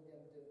than a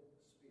redemptive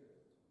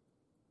spirit.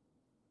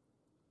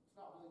 It's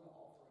not really to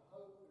offer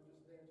hope. They're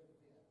just there to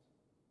vent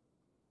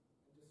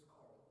and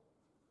discard it.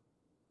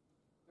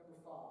 Number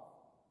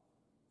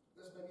 5.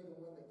 This may be the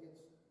one that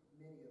gets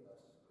many of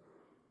us.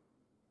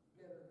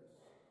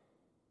 Bitterness.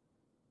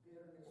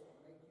 Bitterness will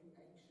make you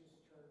anxious,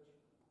 church.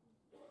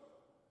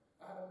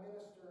 I had a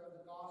minister of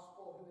the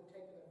gospel who had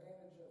taken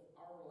advantage of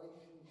our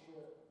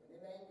relationship, and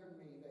it angered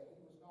me that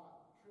he was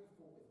not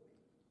truthful with me.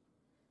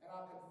 And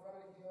I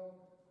confronted him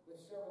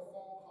with several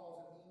phone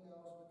calls and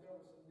emails, but there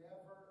was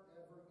never,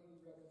 ever any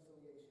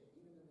reconciliation,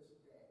 even to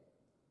this day.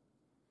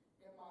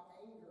 And my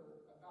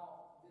anger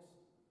about this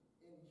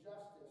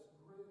injustice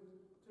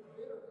grew to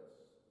bitterness.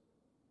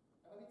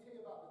 And let me tell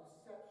you about the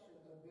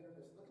deception of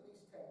bitterness. Look at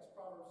these texts,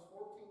 Proverbs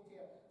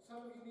 14:10.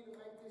 Some of you need to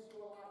make this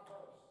your life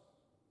verse.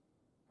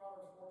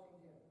 Proverbs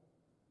 14:10.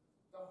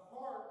 The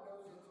heart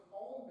knows its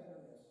own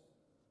bitterness,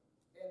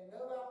 and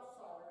no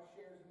outsider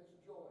shares in its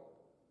joy.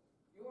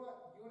 You want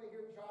to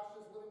hear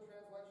Josh's Living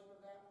Translation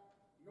of that?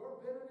 Your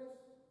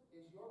bitterness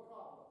is your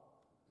problem.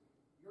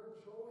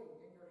 Your joy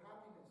and your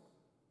happiness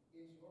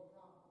is your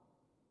problem.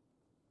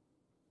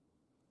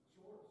 It's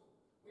yours.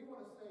 We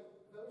want to say,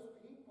 those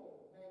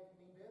people make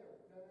me bitter.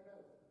 No.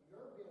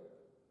 You're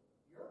bitter.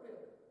 You're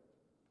bitter.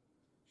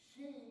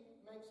 She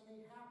makes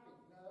me happy.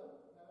 No.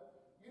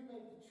 You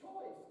made the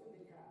choice to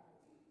be happy.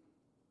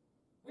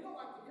 We don't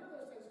like to hear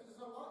those things because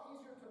it's a lot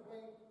easier to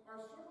blame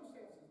our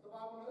circumstances. The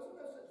Bible knows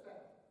no such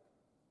thing.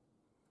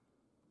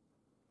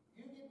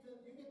 You get the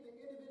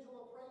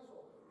individual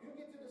appraisal. You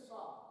get to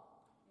decide.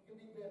 You can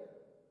be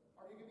bitter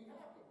or you can be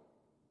happy.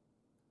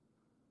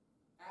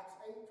 Acts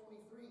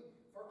 8:23.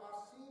 For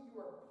I see you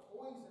are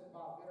poisoned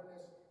by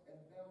bitterness and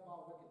bound by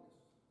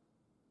wickedness.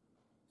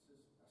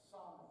 This is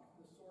Simon,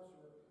 the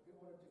sorcerer, who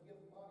wanted to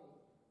give money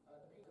to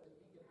Peter that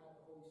he could have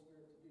the Holy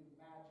Spirit to do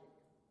magic.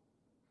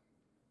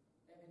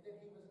 And then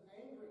he was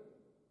angry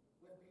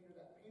with Peter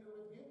that Peter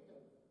rebuked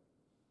him.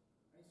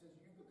 And he says,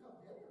 you've become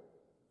bitter.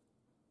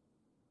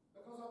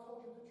 Because I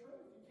told you the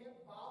truth. You can't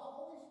buy the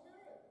Holy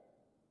Spirit.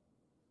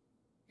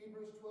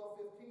 Hebrews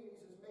 12:15, he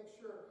says, make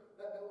sure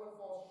that no one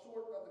falls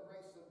short of the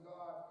grace of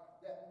God,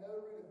 that no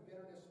root of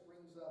bitterness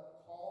springs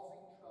up,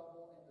 causing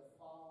trouble and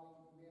defiling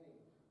many.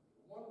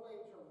 One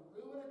way to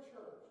ruin a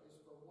church is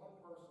for one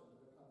person to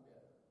become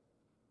bitter.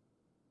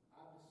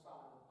 I've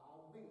decided I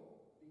will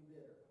be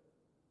bitter.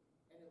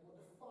 And it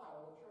will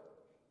defile a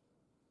church.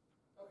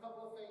 A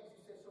couple of things.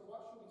 You say, so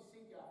what should we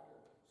seek after?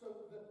 So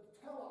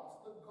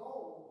the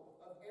goal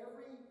of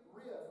every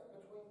rift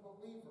between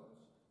believers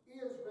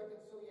is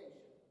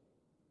reconciliation.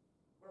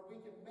 Where we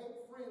can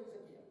make friends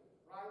again,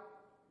 right?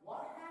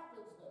 What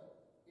happens though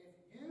if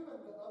you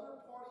and the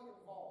other party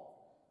involved,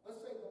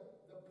 let's say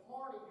the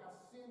party has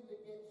sinned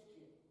against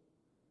you,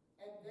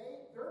 and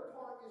their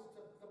part is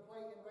to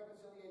play in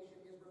reconciliation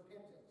is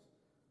repentance,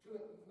 to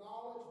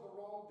acknowledge the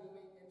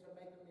wrongdoing and to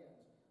make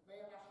amends.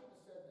 Man, I shouldn't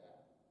have said that.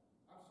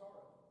 I'm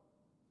sorry.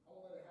 I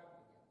won't let it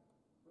happen again.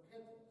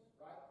 Repentance,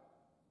 right?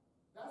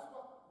 That's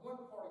what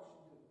one party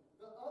should do.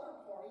 The other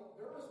party,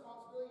 their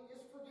responsibility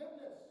is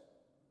forgiveness.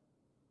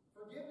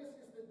 Forgiveness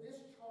is the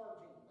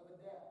discharging of a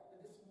debt,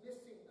 the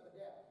dismissing of a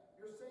debt.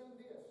 You're saying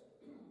this,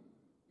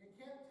 you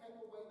can't take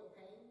away the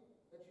pain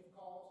that you've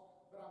caused,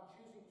 but I'm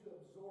choosing to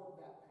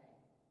absorb that pain.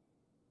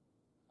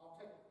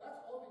 That's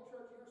ultimate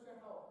church. You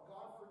understand how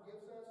God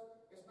forgives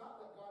us? It's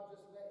not that God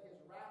just let his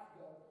wrath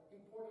go.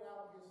 He poured it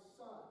out on his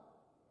son.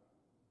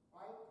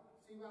 Right?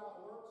 See how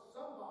it works?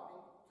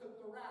 Somebody took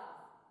the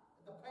wrath,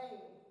 the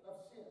pain of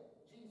sin.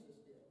 Jesus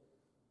did.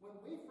 When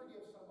we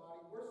forgive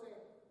somebody, we're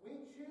saying,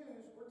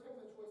 we're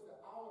taking the choice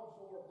that I'll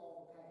absorb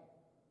all the pain.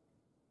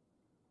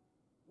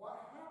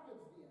 What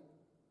happens then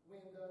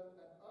when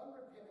an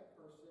unrepentant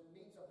person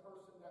meets a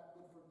person that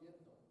would forgive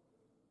them?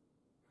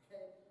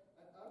 Okay?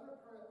 An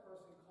unrepentant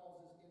person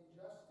causes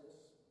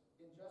injustice,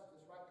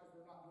 right? Because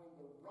they're not doing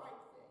the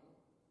right thing,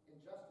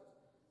 injustice.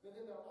 But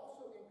then they're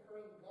also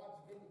incurring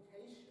God's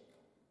vindication.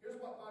 Here's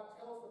what God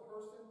tells the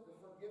person, the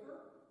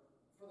forgiver,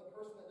 for the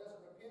person that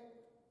doesn't repent.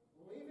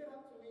 Leave it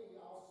up to me.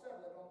 I'll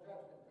settle it on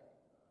Judgment Day.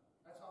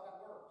 That's how that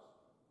works.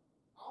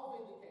 I'll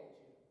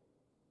vindicate you.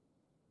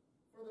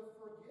 For the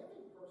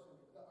forgiving person,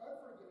 the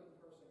unforgiving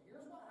person,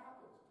 here's what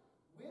happens.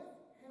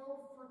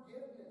 Withheld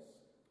forgiveness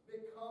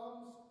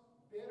becomes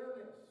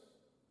bitterness.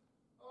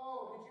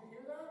 Oh, did you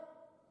hear that?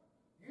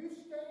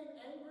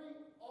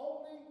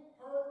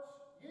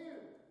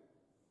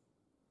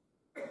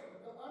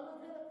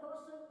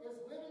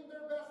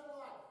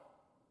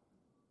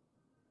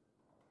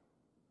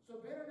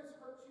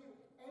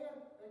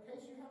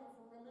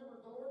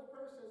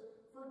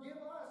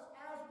 forgive us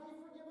as we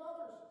forgive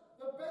others.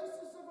 The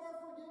basis of our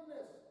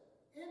forgiveness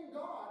in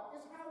God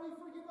is how we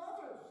forgive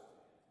others.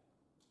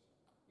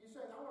 You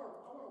say, I want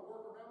to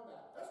work around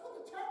that. That's what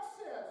the text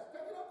says.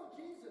 Take it up with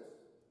Jesus.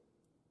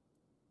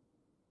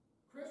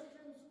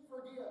 Christians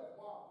forgive.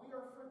 Why? We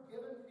are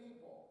forgiven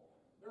people.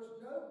 There's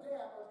no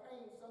debt or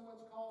pain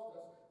someone's caused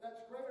us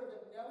that's greater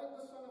than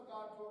nailing the Son of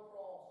God to a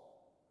cross.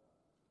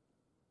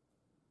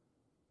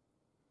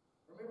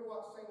 Remember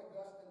what St.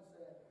 Augustine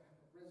said.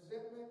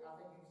 Resentment, I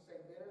think you could say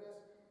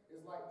bitterness,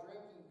 is like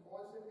drinking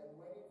poison and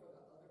waiting for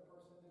the other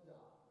person to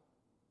die.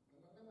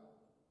 No.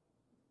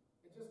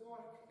 It's just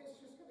going to kill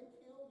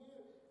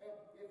you. And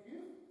if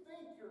you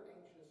think you're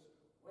anxious,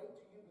 wait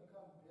till you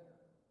become bitter.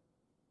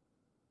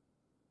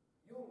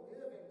 You'll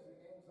live into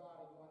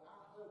anxiety going, I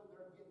hope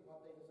they're getting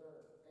what they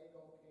deserve. They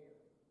don't care.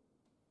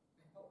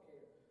 They don't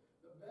care.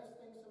 The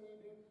best thing some of you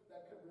do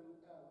that could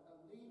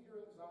alleviate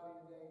your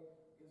anxiety today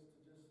is to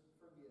just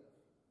forgive.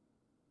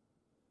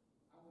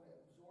 I'm going to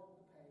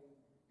absorb the pain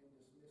and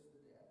dismiss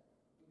the debt.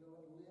 And go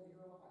and live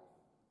your life.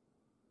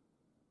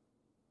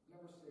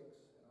 Number 6,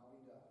 and I'll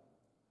be done.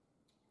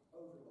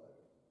 Overload.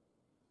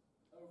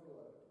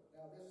 Overload.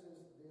 Now this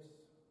is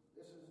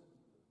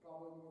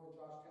probably more of a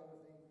Josh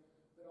Taylor thing,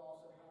 but it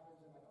also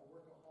happens in like a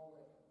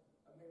workaholic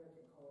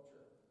American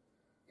culture.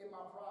 In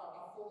my pride,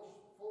 I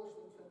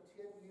foolishly took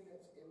 10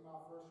 units in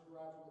my first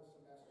graduate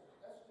semester.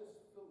 That's just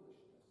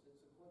foolishness.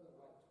 It's equivalent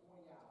to like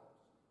 20 hours,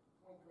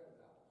 20 credit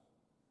hours.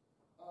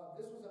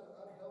 This was an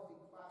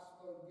unhealthy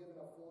class load given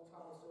a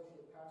full-time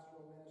associate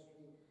pastoral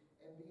ministry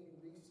and being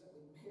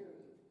recently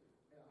married.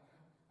 Now,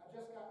 I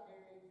just got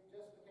married,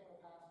 just became a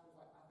pastor. It's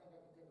like, I think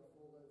I can take a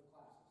full load of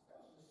classes. That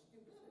was just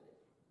stupidity.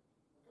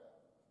 Okay?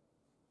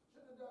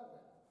 Shouldn't have done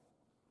that.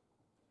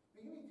 But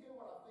you need to hear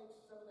what I think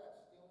some of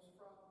that stems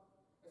from?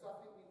 Is I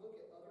think we look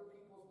at other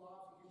people's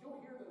lives, because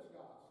you'll hear those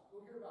guys.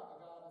 You'll hear about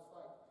a guy that's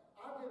like,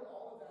 I did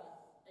all of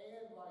that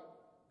and like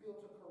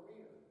built a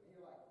career. And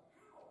you're like,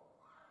 how?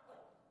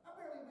 Like, I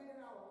barely made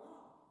it out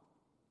alive.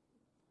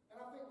 And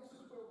I think this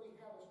is where we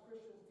have as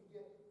Christians to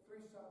get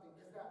through something,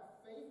 is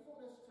that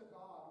faithfulness to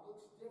God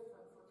looks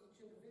different for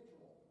each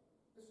individual.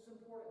 This is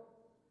important.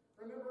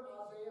 Remember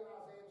Isaiah in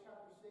Isaiah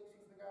chapter 6,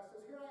 he's the guy who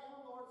says, here I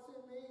am, Lord,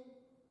 send me.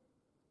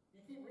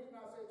 You keep reading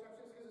Isaiah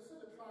chapter 6 because it's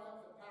such a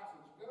triumphant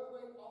passage. Go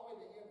all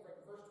the way to the end,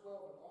 verse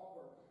 12 and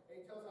onward. And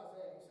he tells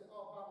Isaiah, he says,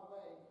 oh, by the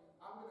way,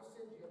 I'm going to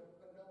send you, but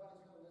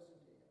nobody's going to listen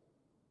to you.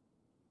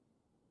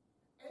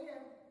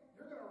 And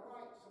you're going to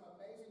write some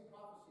amazing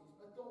prophecies,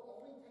 but they'll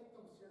only take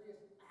them serious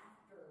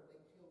after they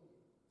kill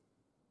you.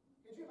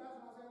 Could you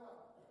imagine Isaiah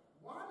like,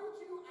 why did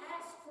you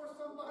ask for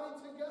somebody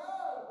to go?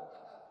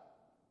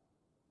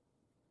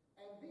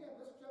 And then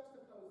let's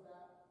juxtapose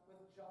that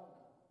with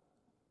Jonah.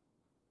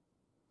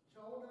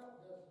 Jonah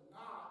does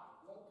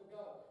not want to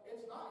go.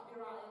 It's not,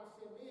 here I am,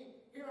 send me.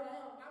 Here I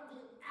am, I'm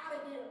getting out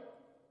of here.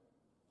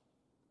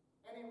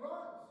 And he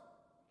runs.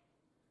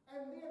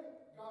 And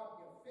then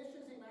God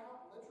fishes him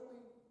out,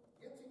 literally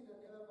gets him to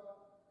Nineveh.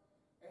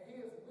 And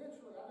he is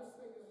literally, I just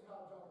think this is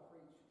how Jonah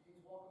preached.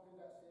 He's walking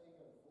through that city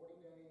going,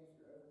 40 days,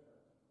 you're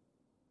overturned.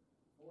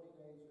 40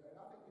 days, and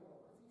I think people are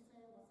like, what's he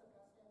saying? What's that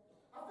guy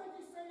saying? I think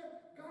he's saying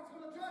God's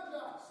going to judge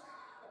us.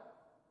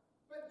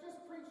 But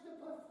just preached a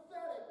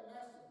pathetic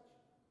message.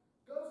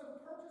 Goes and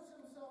perches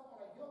himself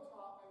on a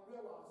hilltop and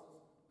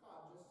realizes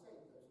God just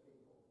saved those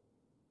people.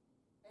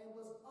 And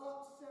was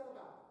upset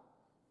about it.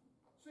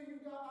 So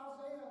you've got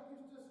Isaiah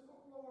who's just,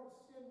 oh, Lord,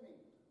 send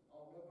me.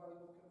 Oh, nobody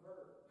will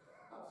convert.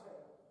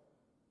 Isaiah.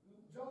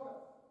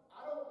 Jonah,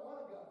 I don't want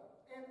to go.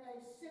 And a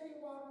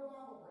citywide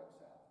revival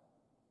breaks out.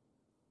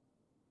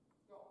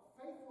 So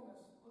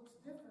faithfulness looks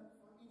different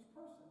for each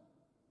person.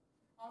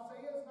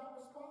 Isaiah is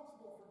not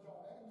responsible for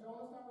Jonah, and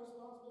Jonah is not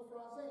responsible for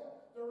Isaiah.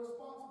 They're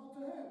responsible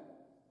to who?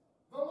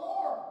 The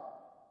Lord.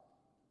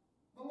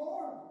 The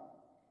Lord.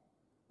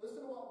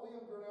 Listen to what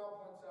William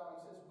Gurnall points out.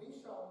 He says, we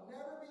shall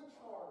never be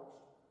charged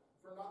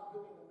for not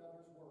doing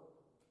another's work.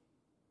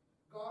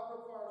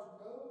 God requires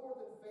no more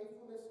than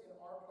faithfulness in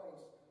our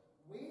place.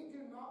 We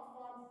do not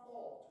find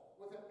fault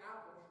with an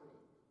apple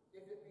tree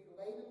if it be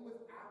laden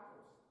with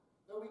apples,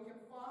 though we can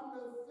find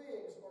no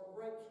figs or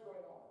grapes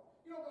growing on it.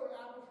 You don't go to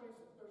apple trees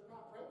if there's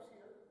not grapes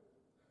here.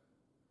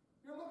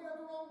 You're looking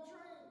at the wrong tree.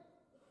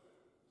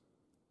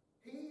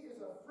 He is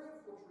a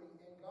fruitful tree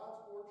in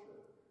God's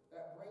orchard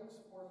that brings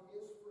forth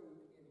his fruit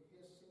in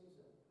his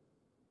season.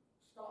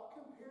 Stop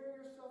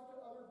comparing yourself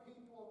to other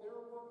people and their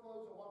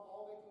workloads and what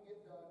all they can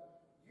get done.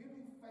 You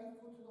be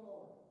faithful to the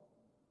Lord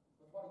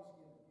with what he's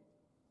given you.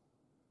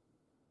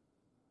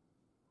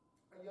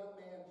 A young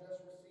man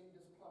just received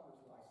his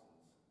plumber's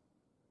license.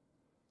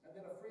 And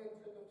then a friend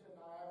took him to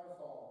Niagara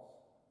Falls.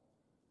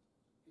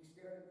 He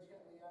stared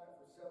intently at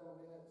it for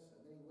several minutes,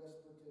 and then he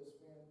whispered to his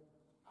friend,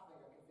 I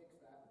think I can fix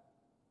that.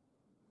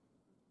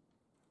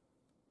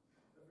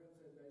 The friend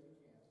said, no, you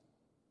can't.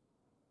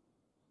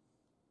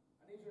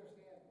 I need you to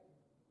understand,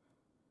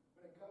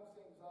 when it comes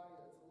to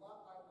anxiety, it's a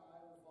lot like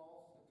Niagara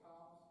Falls at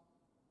times.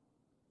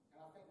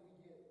 And I think we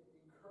get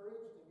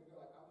encouraged and we go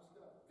like, I'm just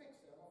going to fix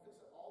it. I'm going to fix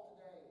it all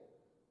today. And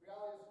the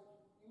reality is,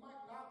 you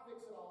might not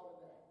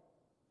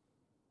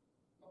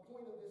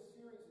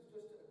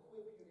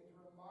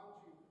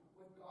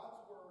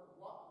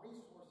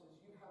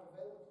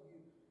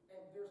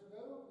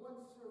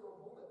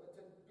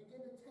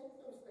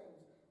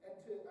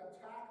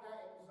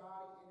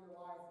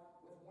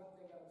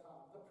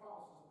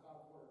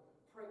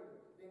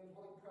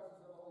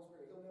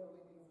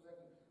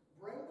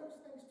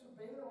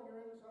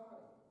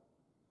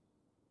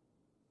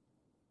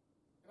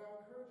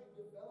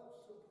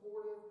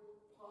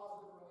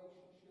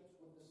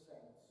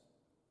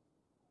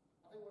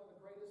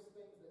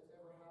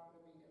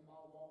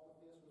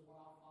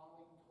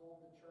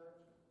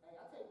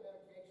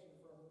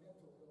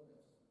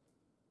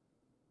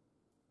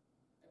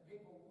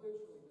people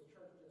literally, the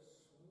church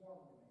just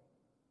swarmed me.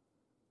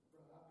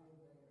 Bro, I've been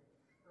there.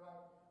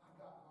 Right? I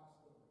got my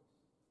stories.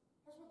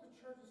 That's what the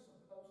church is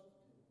supposed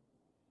to do.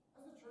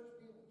 That's the church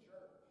being the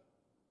church.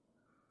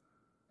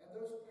 And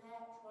those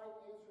pat,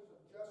 trite answers of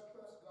just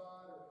trust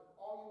God, or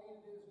all you need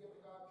to do is give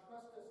to God,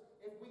 trust us.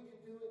 If we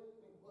could do it,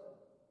 we would.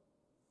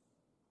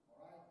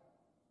 Alright?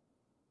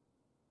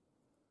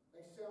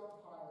 They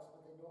sound pious,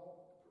 but they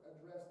don't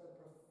address the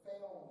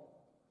profound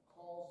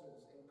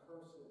causes and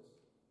curses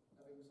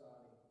of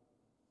anxiety.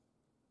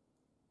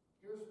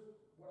 Here's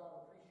what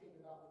I've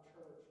appreciated about the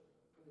church,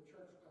 and the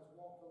church has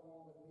walked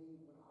along with me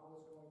when I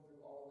was going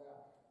through all of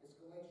that. It's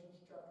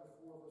Galatians chapter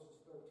 4,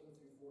 verses 13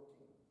 through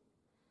 14.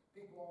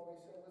 People always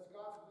say, well, it's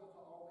God's will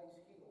to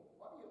always heal.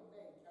 What do you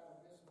make out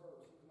of this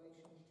verse in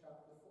Galatians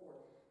chapter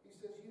 4? He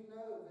says, you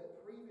know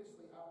that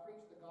previously I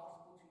preached the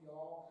gospel to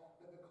y'all,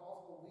 that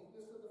because of a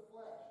weakness of the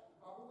flesh,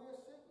 probably a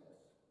sickness,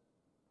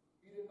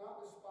 you did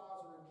not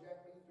despise or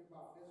reject me through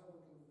my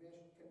physical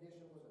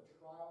condition was a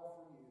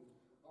trial for you.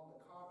 On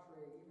the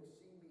contrary, you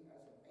received me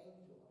as an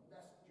angel, a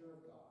messenger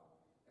of God,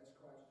 as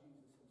Christ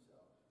Jesus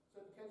himself.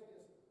 So catch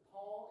this.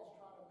 Paul is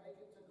trying to make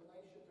it to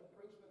Galatia to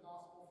preach the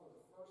gospel for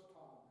the first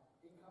time.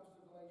 He comes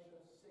to Galatia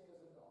sick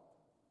as a dog.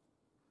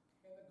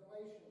 And the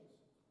Galatians,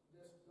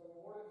 the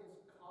Lord in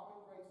his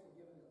common grace had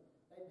given them,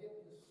 they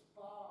didn't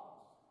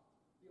despise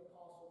the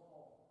Apostle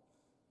Paul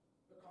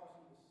because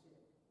he was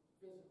sick,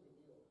 physically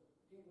ill.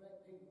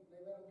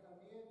 They let him come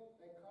in,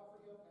 they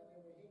comfort him, and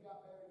then when he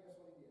got better, guess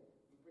what he did?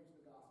 He preached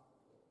the gospel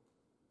to them.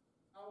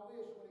 I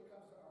wish when it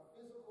comes to our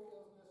physical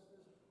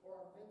illnesses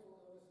or our mental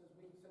illnesses,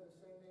 we could say the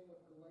same thing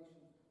with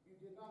Galatians. You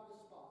did not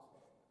despise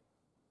me.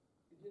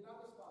 You did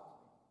not despise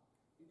me.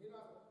 You did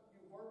not.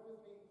 You worked with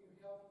me, you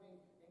helped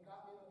me, and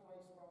got me in a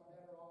place where I'm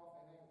better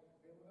off, and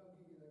we're going to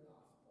give you the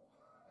gospel.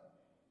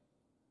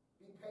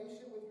 Be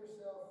patient with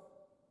yourself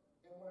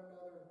and one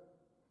another.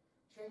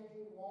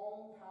 Changing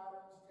long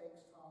patterns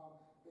takes time,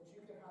 but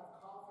you can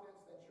have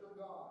confidence that your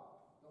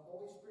God, the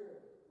Holy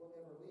Spirit, will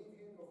never leave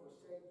you nor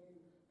forsake you,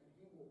 and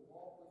he will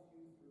walk with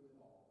you through it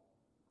all.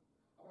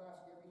 I'm going to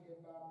ask every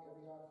head bowed,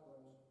 every eye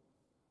closed.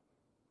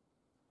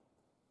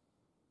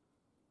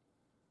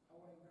 I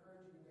want to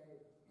encourage you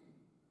today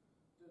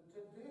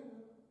to do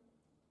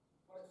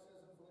what it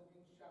says in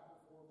Philippians chapter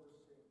 4, verse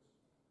 6.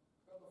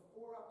 But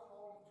before I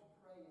call you to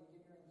pray and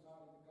give your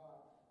anxiety to God,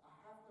 I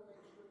have to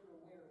make sure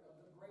you're aware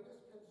of the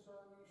greatest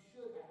concern you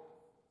should have,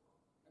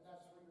 and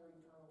that's for your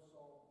eternal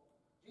soul.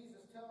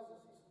 Jesus tells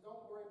us, he says,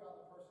 don't worry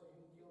about the person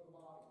who can kill the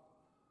body.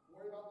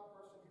 Worry about the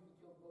person who can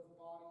kill both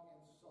body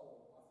and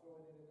soul by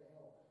throwing it into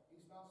hell.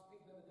 He's not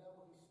speaking of the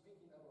devil, he's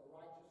speaking of a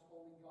righteous,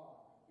 holy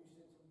God who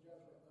sits in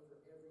judgment over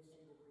every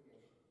single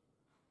creation.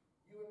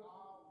 You and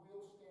I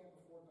will stand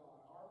before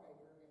God, our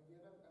Maker, and give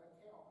him an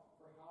account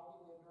for how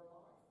we lived our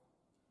life.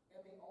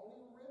 And the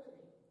only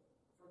remedy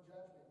for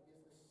judgment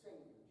is the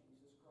Savior,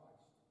 Jesus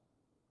Christ.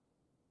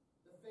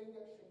 The thing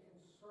that should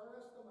concern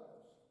us the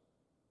most,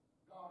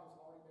 God has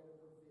already made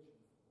a provision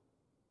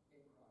for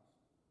in Christ.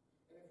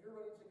 And if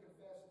you're ready to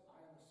confess,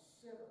 I am a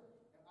sinner,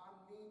 and I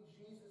need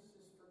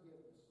Jesus'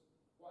 forgiveness,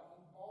 what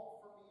he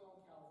bought for me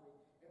on Calvary,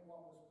 and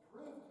what was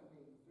proved to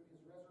me through his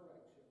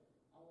resurrection,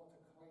 I want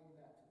to claim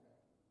that today.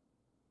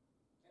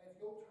 And if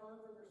you'll turn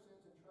from your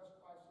sins and trust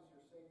Christ as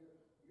your Savior,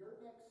 your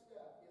next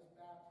step is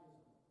baptism.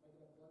 Make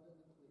it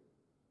abundantly clear.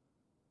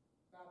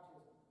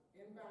 Baptism.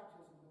 In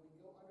baptism, when we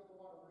go under the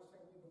water, we're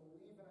saying we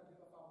believe and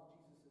identify with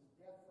Jesus'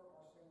 death for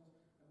our sins.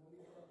 And when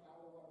we come up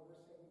out of the water,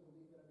 we're saying we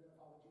believe and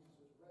identify with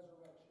Jesus'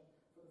 resurrection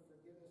for the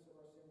forgiveness of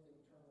our sins and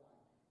eternal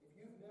life. If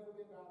you've never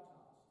been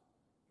baptized,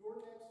 your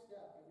next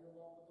step in your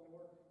walk with the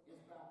Lord is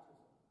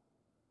baptism.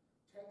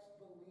 Text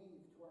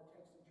BELIEVE to our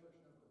text and church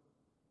number.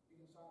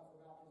 You can sign up for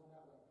baptism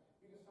that way.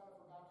 You can sign up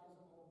for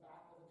baptism on the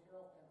back of the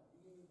tear-off panel. You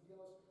can give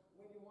us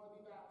when you want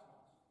to be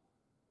baptized.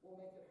 We'll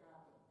make it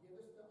happen. Give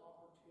us the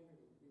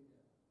opportunity to do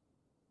that.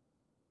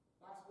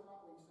 Last but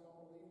not least, and I'm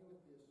going to leave you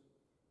with this.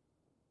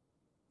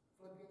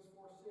 Philippians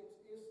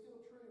 4:6 is still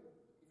true.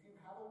 If you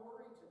have a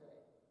worry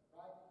today,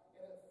 right,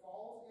 and it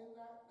falls in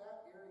that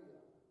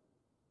area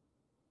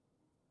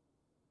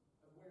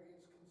of where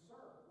it's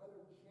concerned,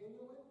 whether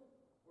genuine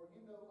or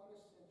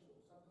unessential,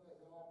 something that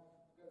God,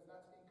 because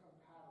that's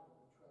incompatible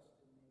with trust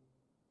in me.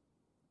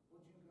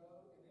 Would you go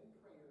and in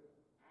prayer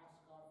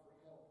ask God for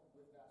help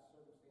with that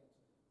circumstance?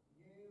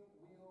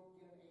 You will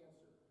get an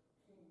answer.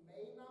 He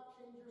may not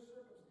change your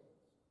circumstance.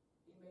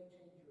 He may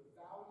change your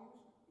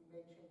values. He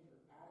may change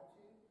your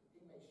attitude.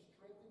 He may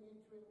strengthen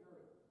you to endure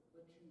it.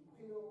 But you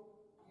will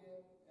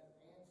get an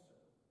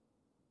answer.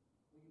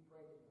 Will you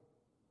pray to him?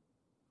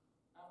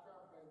 After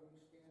I pray, will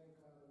you stand and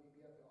come and meet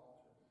me at the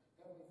altar?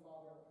 Heavenly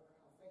Father,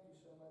 I thank you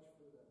so much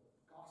for the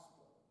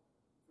gospel,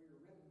 for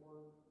your written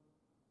word.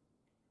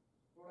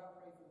 Lord, I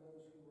pray for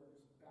those who are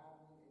just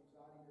battling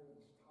anxiety during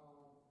this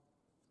time.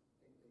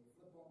 They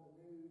flip on the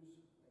news,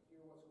 they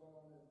hear what's going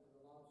on in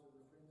the lives of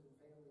their friends and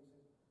families,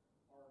 and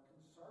are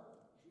concerned,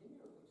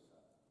 genuinely so.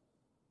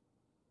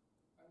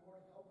 And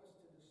Lord, help us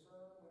to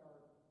discern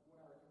when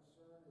our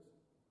concern is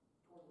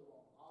toward the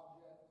wrong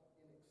object,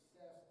 in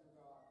excess, dear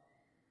God.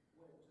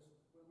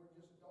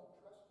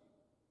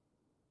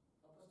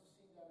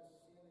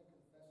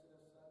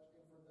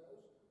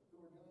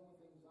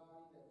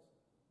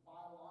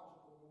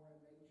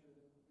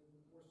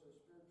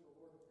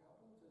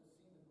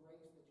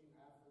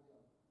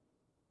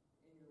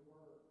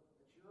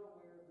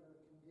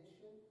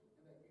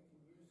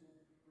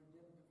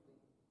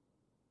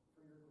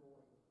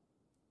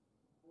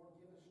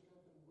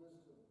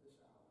 wisdom this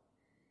hour.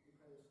 We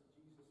pray this in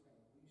Jesus'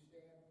 name. Will you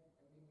stand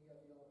and meet me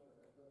at the altar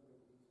as Brother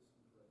Rick leads us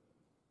in prayer?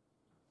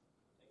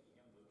 Take the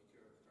hymn book,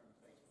 church, turn to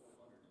page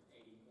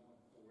 481,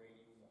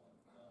 481.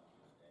 Come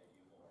just as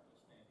you are.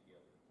 Let's stand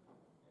together.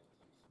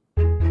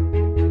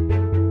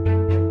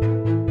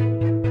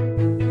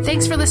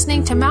 Thanks for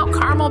listening to Mount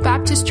Carmel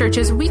Baptist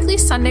Church's weekly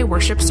Sunday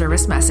worship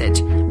service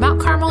message. Mount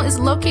Carmel is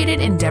located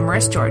in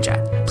Demarest,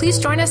 Georgia. Please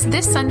join us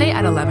this Sunday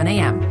at 11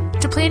 a.m.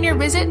 To plan your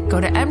visit, go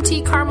to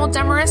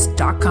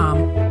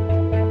mtcarmeldemarest.com.